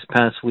this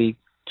past week.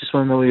 Just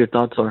want to know what your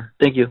thoughts are.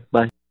 Thank you.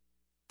 Bye.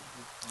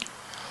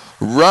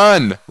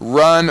 Run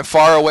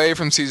far away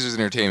from Caesars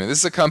Entertainment. This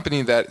is a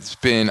company that's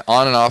been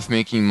on and off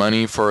making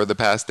money for the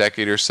past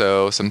decade or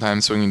so,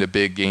 sometimes swinging to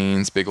big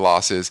gains, big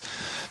losses.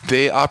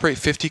 They operate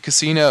 50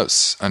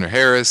 casinos under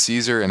Harrah's,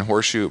 Caesar, and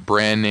Horseshoe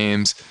brand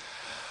names.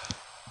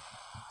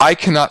 I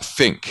cannot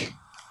think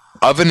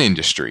of an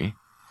industry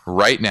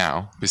right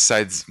now,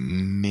 besides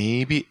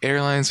maybe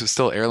airlines, but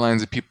still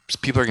airlines,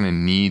 people are going to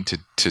need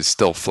to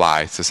still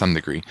fly to some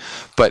degree.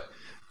 But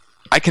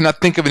I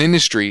cannot think of an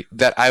industry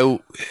that I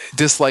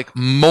dislike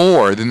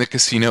more than the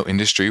casino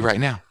industry right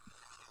now.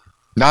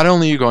 Not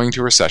only are you going to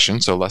a recession,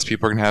 so less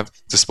people are going to have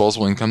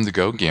disposable income to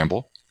go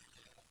gamble,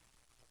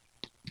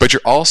 but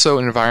you're also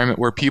in an environment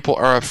where people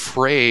are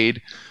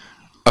afraid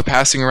of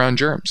passing around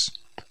germs.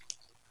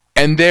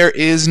 And there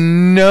is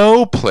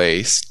no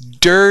place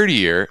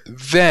dirtier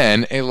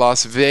than a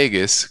Las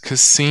Vegas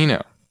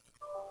casino.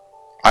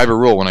 I have a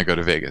rule when I go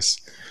to Vegas.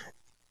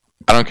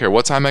 I don't care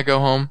what time I go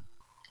home,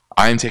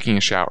 I am taking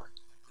a shower.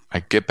 I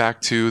get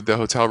back to the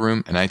hotel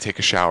room and I take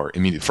a shower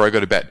immediately before I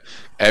go to bed.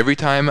 Every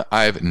time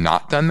I've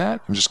not done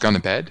that, I'm just gone to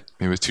bed,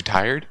 maybe I was too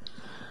tired,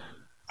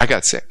 I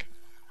got sick.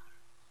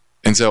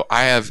 And so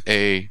I have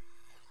a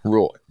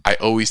rule. I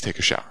always take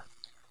a shower.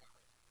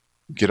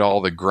 Get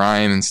all the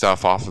grime and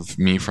stuff off of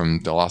me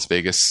from the Las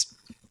Vegas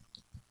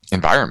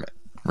environment,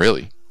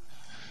 really.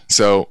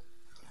 So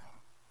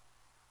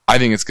I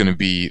think it's going to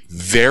be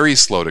very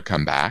slow to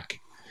come back.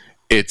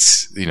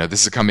 This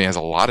is a company that has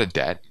a lot of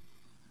debt.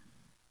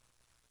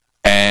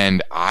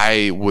 And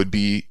I would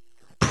be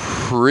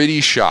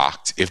pretty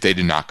shocked if they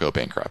did not go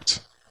bankrupt.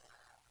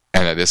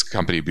 And that this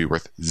company would be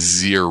worth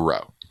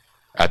zero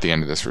at the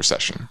end of this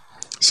recession.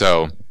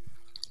 So if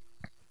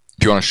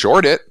you want to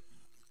short it,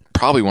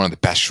 probably one of the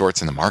best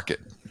shorts in the market.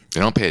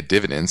 They don't pay a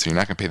dividend, so you're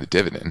not going to pay the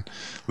dividend.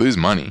 Lose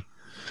money.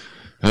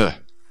 Ugh.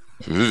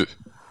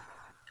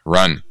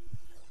 Run.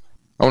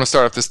 I want to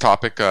start off this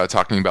topic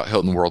talking about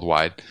Hilton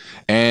Worldwide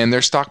and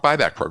their stock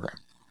buyback program.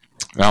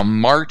 Now,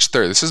 March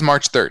 3rd. This is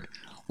March 3rd.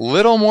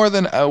 Little more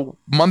than a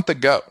month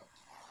ago,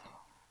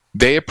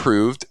 they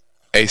approved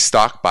a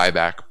stock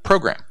buyback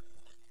program,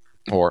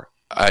 or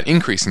an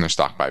increase in their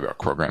stock buyback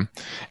program.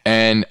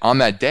 And on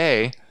that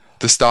day,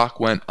 the stock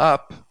went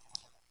up,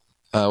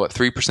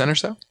 3% or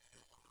so?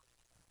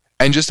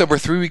 And just over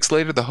 3 weeks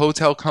later, the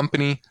hotel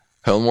company,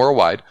 Hilton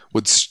Worldwide,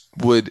 would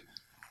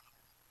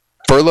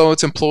furlough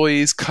its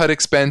employees, cut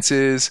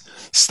expenses,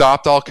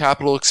 stopped all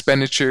capital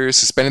expenditures,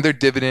 suspended their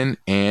dividend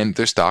and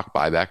their stock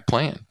buyback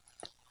plan.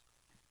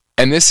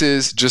 And this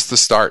is just the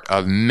start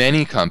of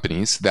many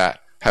companies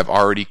that have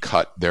already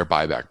cut their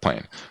buyback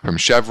plan, from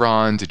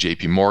Chevron to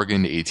JP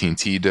Morgan to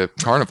AT&T to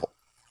Carnival.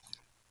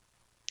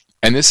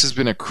 And this has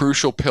been a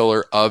crucial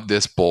pillar of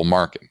this bull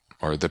market,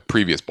 or the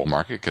previous bull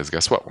market, because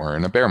guess what? We're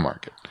in a bear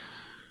market.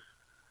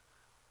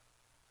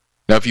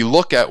 Now, if you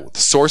look at the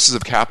sources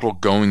of capital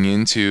going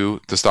into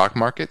the stock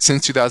market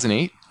since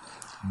 2008,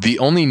 the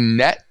only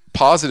net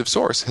positive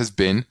source has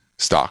been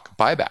stock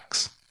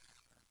buybacks.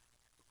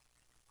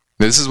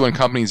 This is when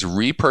companies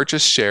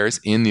repurchase shares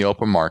in the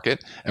open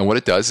market, and what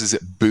it does is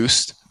it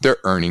boosts their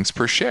earnings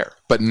per share,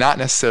 but not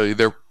necessarily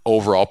their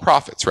overall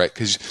profits, right?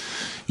 Because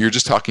you're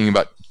just talking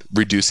about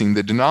reducing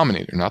the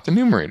denominator, not the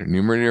numerator.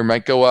 Numerator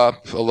might go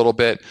up a little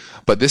bit,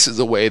 but this is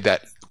a way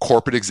that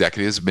corporate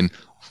executives have been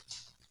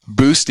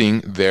boosting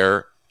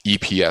their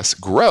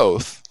EPS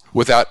growth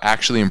without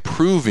actually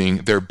improving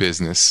their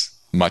business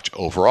much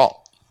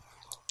overall.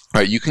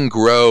 Right? You can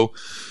grow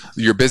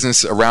your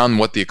business around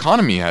what the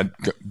economy had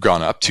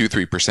gone up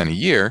 2-3% a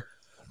year,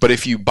 but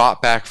if you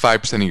bought back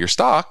 5% of your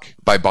stock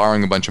by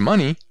borrowing a bunch of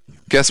money,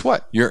 guess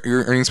what? Your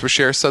earnings per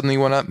share suddenly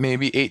went up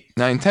maybe 8,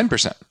 9,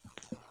 10%.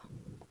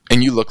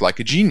 And you look like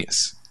a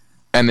genius.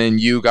 And then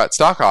you got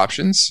stock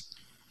options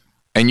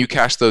and you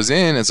cashed those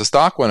in as the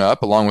stock went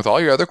up along with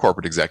all your other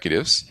corporate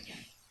executives.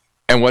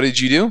 And what did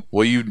you do?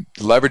 Well, you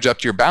leverage up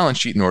to your balance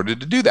sheet in order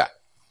to do that.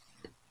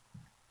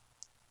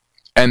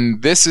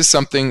 And this is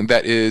something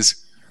that is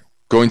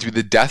going to be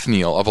the death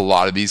knell of a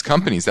lot of these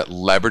companies that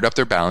levered up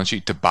their balance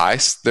sheet to buy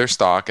their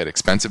stock at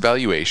expensive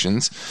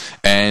valuations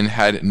and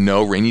had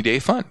no rainy day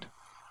fund.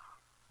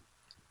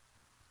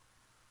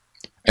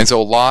 And so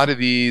a lot of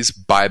these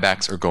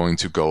buybacks are going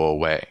to go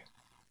away.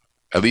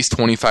 At least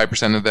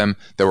 25% of them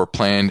that were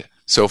planned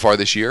so far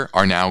this year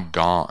are now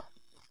gone.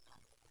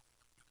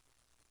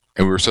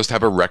 And we were supposed to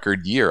have a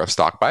record year of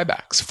stock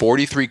buybacks.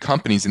 43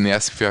 companies in the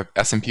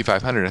S&P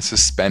 500 have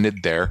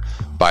suspended their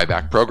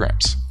buyback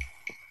programs.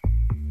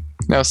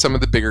 Now, some of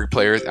the bigger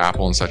players,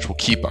 Apple and such, will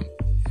keep them.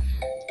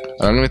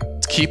 And I'm going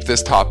to keep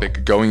this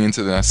topic going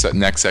into the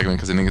next segment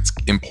because I think it's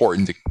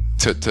important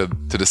to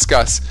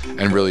discuss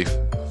and really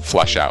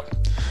flesh out.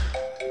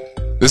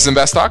 This is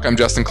Invest Talk. I'm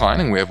Justin Klein,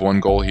 and we have one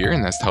goal here,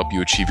 and that's to help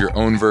you achieve your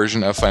own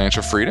version of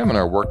financial freedom, and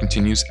our work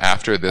continues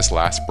after this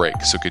last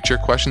break. So get your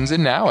questions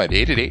in now at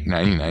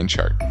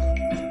 888-99-CHART.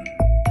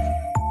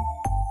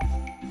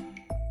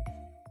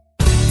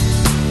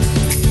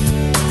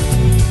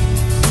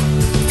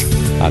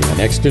 On the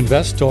next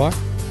Invest Talk,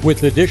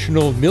 with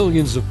additional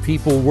millions of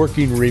people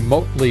working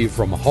remotely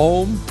from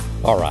home,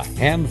 are a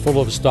handful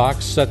of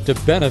stocks set to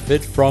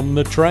benefit from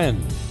the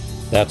trend?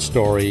 That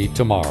story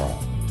tomorrow.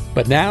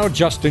 But now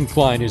Justin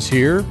Klein is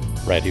here,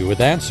 ready with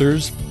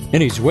answers,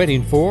 and he's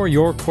waiting for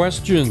your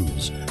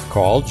questions.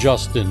 Call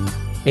Justin,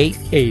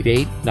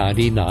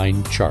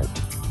 888-99-CHART.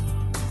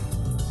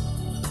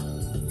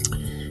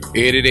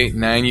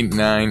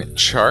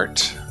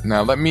 888-99-CHART.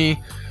 Now let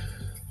me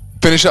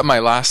finish up my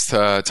last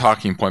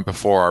talking point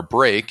before our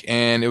break,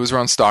 and it was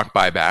around stock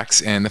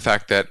buybacks and the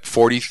fact that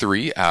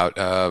 43 out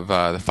of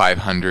the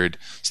 500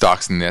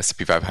 stocks in the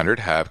S&P 500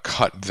 have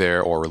cut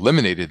their or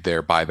eliminated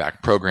their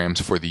buyback programs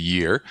for the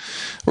year.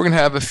 We're going to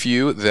have a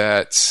few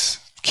that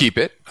keep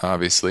it,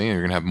 obviously, and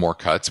you're going to have more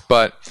cuts,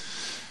 but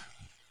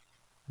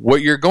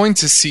what you're going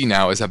to see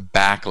now is a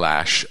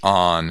backlash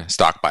on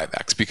stock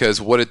buybacks,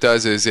 because what it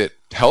does is it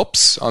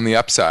helps on the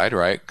upside,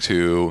 right,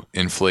 to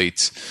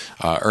inflate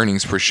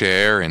earnings per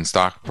share and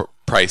stock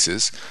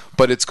prices,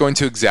 but it's going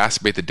to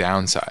exacerbate the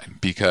downside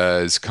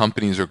because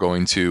companies are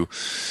going to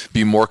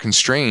be more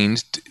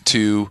constrained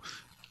to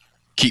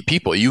keep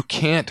people. You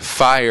can't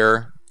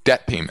fire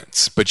debt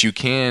payments, but you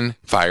can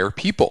fire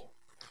people.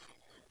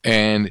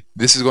 And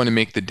this is going to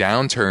make the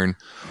downturn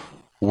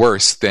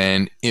worse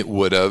than it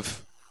would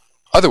have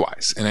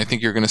otherwise. And I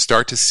think you're going to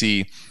start to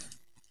see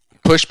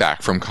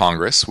pushback from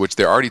Congress, which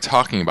they're already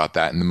talking about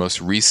that in the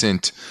most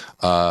recent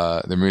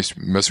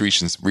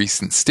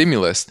recent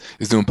stimulus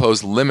is to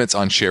impose limits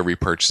on share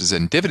repurchases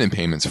and dividend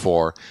payments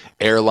for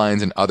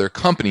airlines and other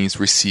companies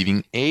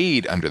receiving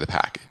aid under the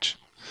package.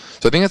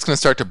 So I think it's going to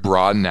start to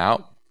broaden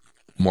out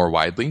more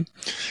widely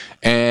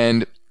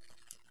and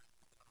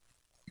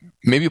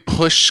maybe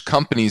push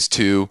companies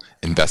to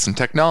invest in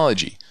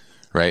technology,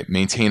 right?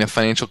 Maintain a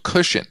financial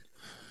cushion,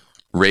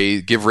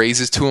 give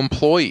raises to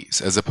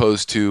employees as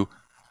opposed to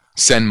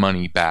send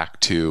money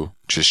back to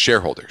just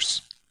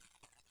shareholders.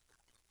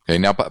 Okay,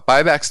 now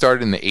buyback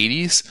started in the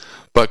 80s,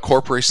 but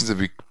corporations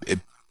have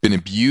been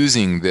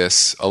abusing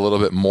this a little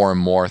bit more and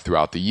more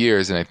throughout the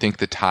years, and I think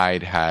the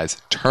tide has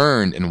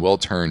turned and will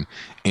turn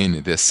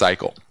in this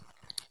cycle.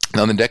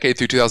 Now, in the decade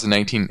through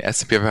 2019,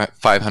 S&P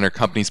 500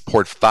 companies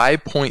poured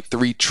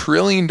 $5.3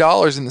 trillion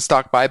into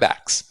stock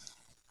buybacks.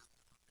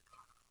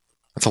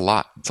 That's a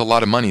lot. It's a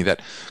lot of money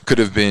that could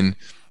have been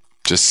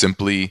just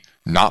simply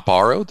not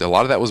borrowed. A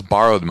lot of that was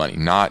borrowed money,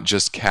 not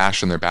just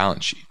cash on their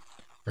balance sheet,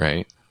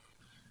 right?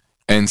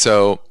 And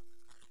so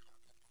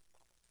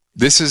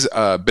this has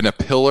been a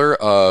pillar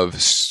of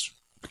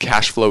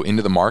cash flow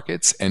into the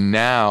markets, and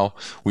now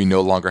we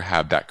no longer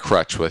have that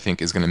crutch, what I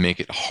think is going to make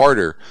it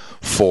harder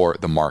for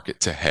the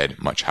market to head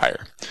much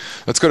higher.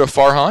 Let's go to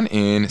Farhan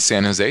in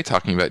San Jose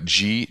talking about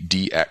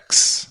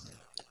GDX.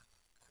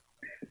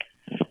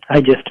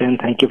 Hi, Justin.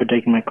 Thank you for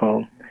taking my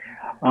call.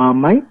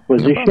 My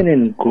position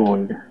in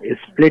gold is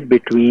split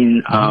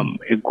between a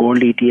gold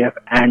ETF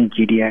and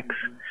GDX.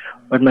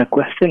 But my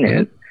question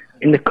is,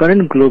 in the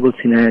current global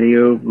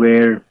scenario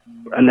where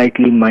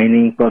likely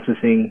mining,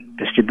 processing,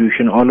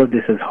 distribution, all of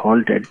this is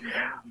halted,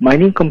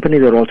 mining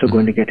companies are also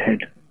going to get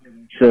hit.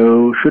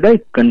 So should I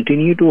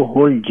continue to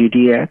hold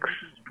GDX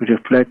to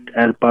reflect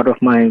as part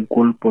of my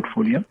gold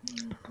portfolio?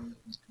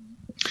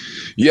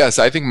 Yes,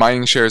 I think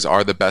mining shares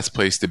are the best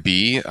place to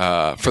be.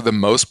 For the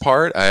most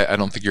part, I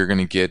don't think you're going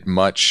to get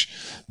much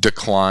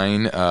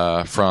decline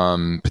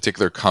from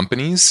particular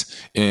companies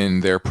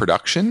in their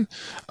production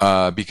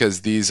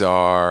because these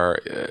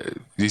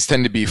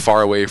tend to be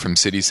far away from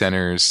city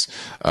centers.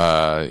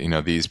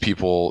 These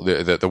people,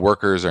 the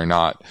workers are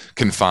not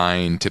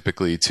confined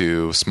typically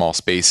to small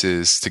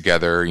spaces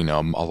together.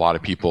 A lot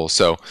of people,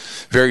 so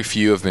very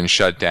few have been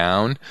shut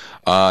down.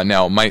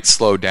 Now, it might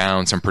slow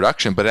down some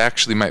production, but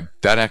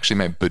that actually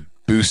might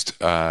boost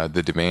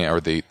the demand or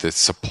the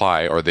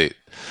supply, or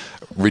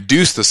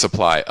reduce the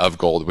supply of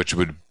gold, which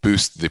would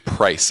boost the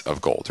price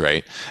of gold,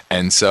 right?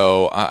 And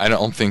so I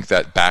don't think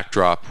that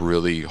backdrop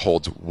really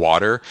holds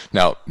water.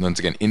 Now, once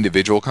again,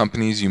 individual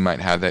companies, you might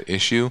have that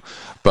issue,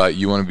 but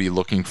you want to be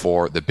looking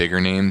for the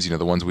bigger names.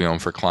 The ones we own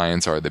for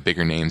clients are the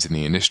bigger names in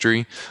the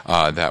industry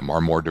that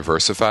are more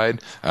diversified,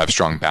 have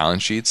strong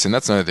balance sheets. And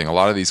that's another thing. A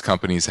lot of these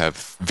companies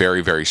have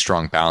very, very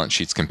strong balance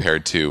sheets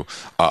compared to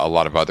a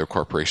lot of other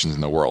corporations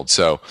in the world.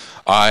 So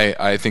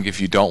I think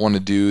if you don't want to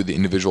do the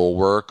individual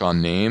work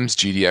on names,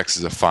 GDX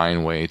is a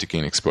fine way to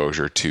gain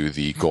exposure to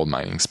the gold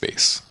mining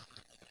space.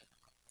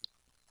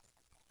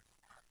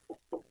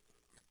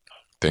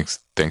 Thanks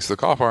for the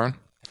call, Farhan.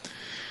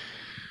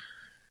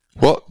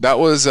 Well, that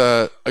was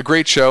a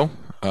great show.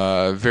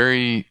 I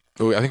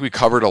think we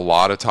covered a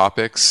lot of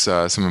topics,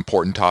 some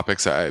important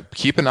topics.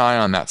 Keep an eye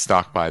on that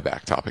stock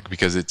buyback topic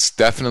because it's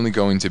definitely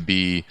going to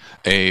be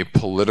a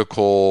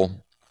political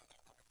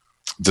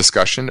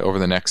discussion over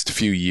the next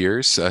few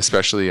years,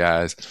 especially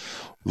as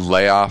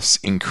layoffs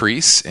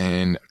increase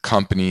and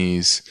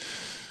companies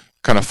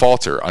kind of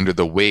falter under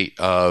the weight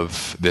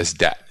of this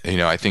debt.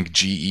 I think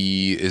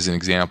GE is an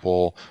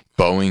example.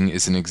 Boeing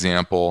is an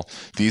example.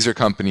 These are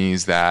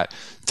companies that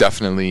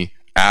definitely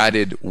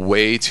added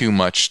way too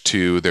much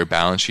to their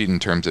balance sheet in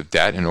terms of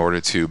debt in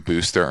order to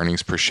boost their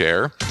earnings per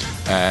share.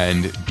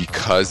 And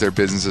because their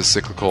business is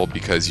cyclical,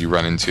 because you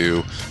run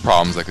into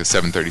problems like the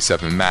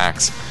 737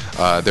 MAX,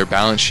 their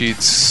balance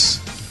sheets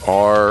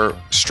are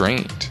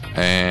strained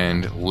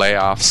and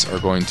layoffs are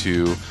going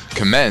to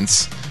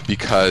commence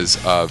because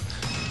of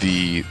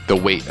the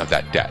weight of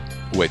that debt,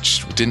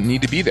 which didn't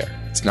need to be there.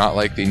 It's not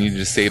like they needed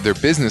to save their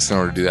business in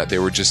order to do that. They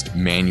were just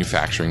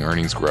manufacturing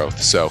earnings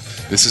growth. So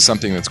this is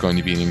something that's going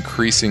to be an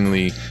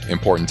increasingly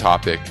important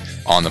topic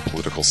on the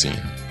political scene.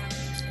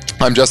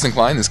 I'm Justin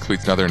Klein. This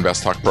completes another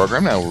Invest Talk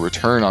program. I will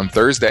return on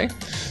Thursday.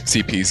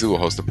 C. Peasley will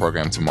host the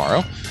program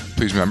tomorrow.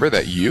 Please remember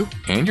that you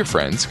and your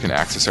friends can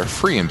access our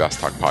free Invest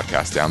Talk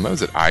podcast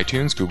downloads at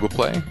iTunes, Google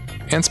Play,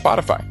 and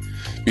Spotify.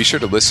 Be sure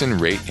to listen,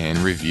 rate, and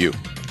review.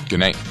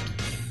 Good night.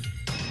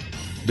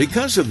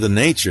 Because of the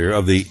nature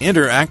of the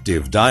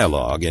interactive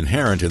dialogue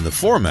inherent in the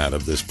format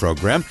of this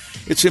program,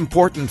 it's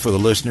important for the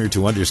listener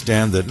to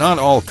understand that not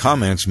all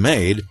comments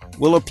made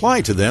will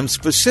apply to them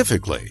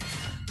specifically.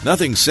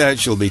 Nothing said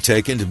shall be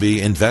taken to be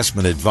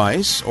investment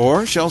advice,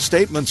 or shall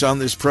statements on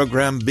this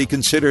program be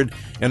considered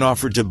an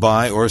offer to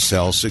buy or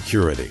sell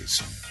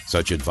securities.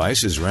 Such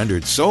advice is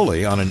rendered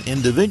solely on an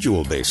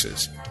individual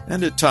basis,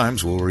 and at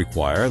times will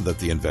require that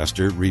the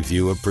investor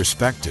review a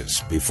prospectus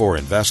before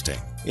investing.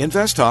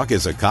 Invest Talk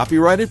is a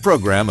copyrighted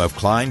program of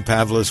Klein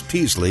Pavlis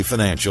Peasley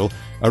Financial,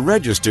 a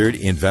registered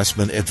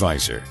investment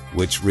advisor,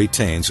 which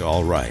retains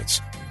all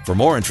rights. For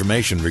more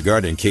information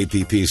regarding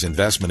KPP's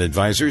investment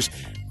advisors,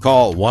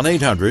 call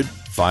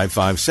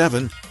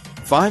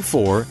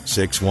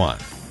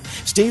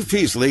 1-800-557-5461. Steve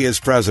Peasley is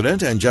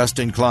President and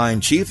Justin Klein,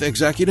 Chief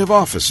Executive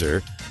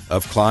Officer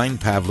of Klein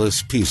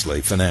Pavlis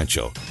Peasley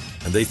Financial.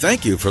 And they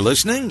thank you for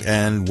listening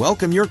and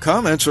welcome your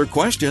comments or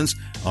questions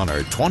on our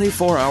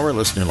 24-hour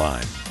listener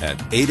line at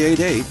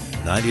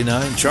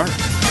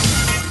 888-99-CHART.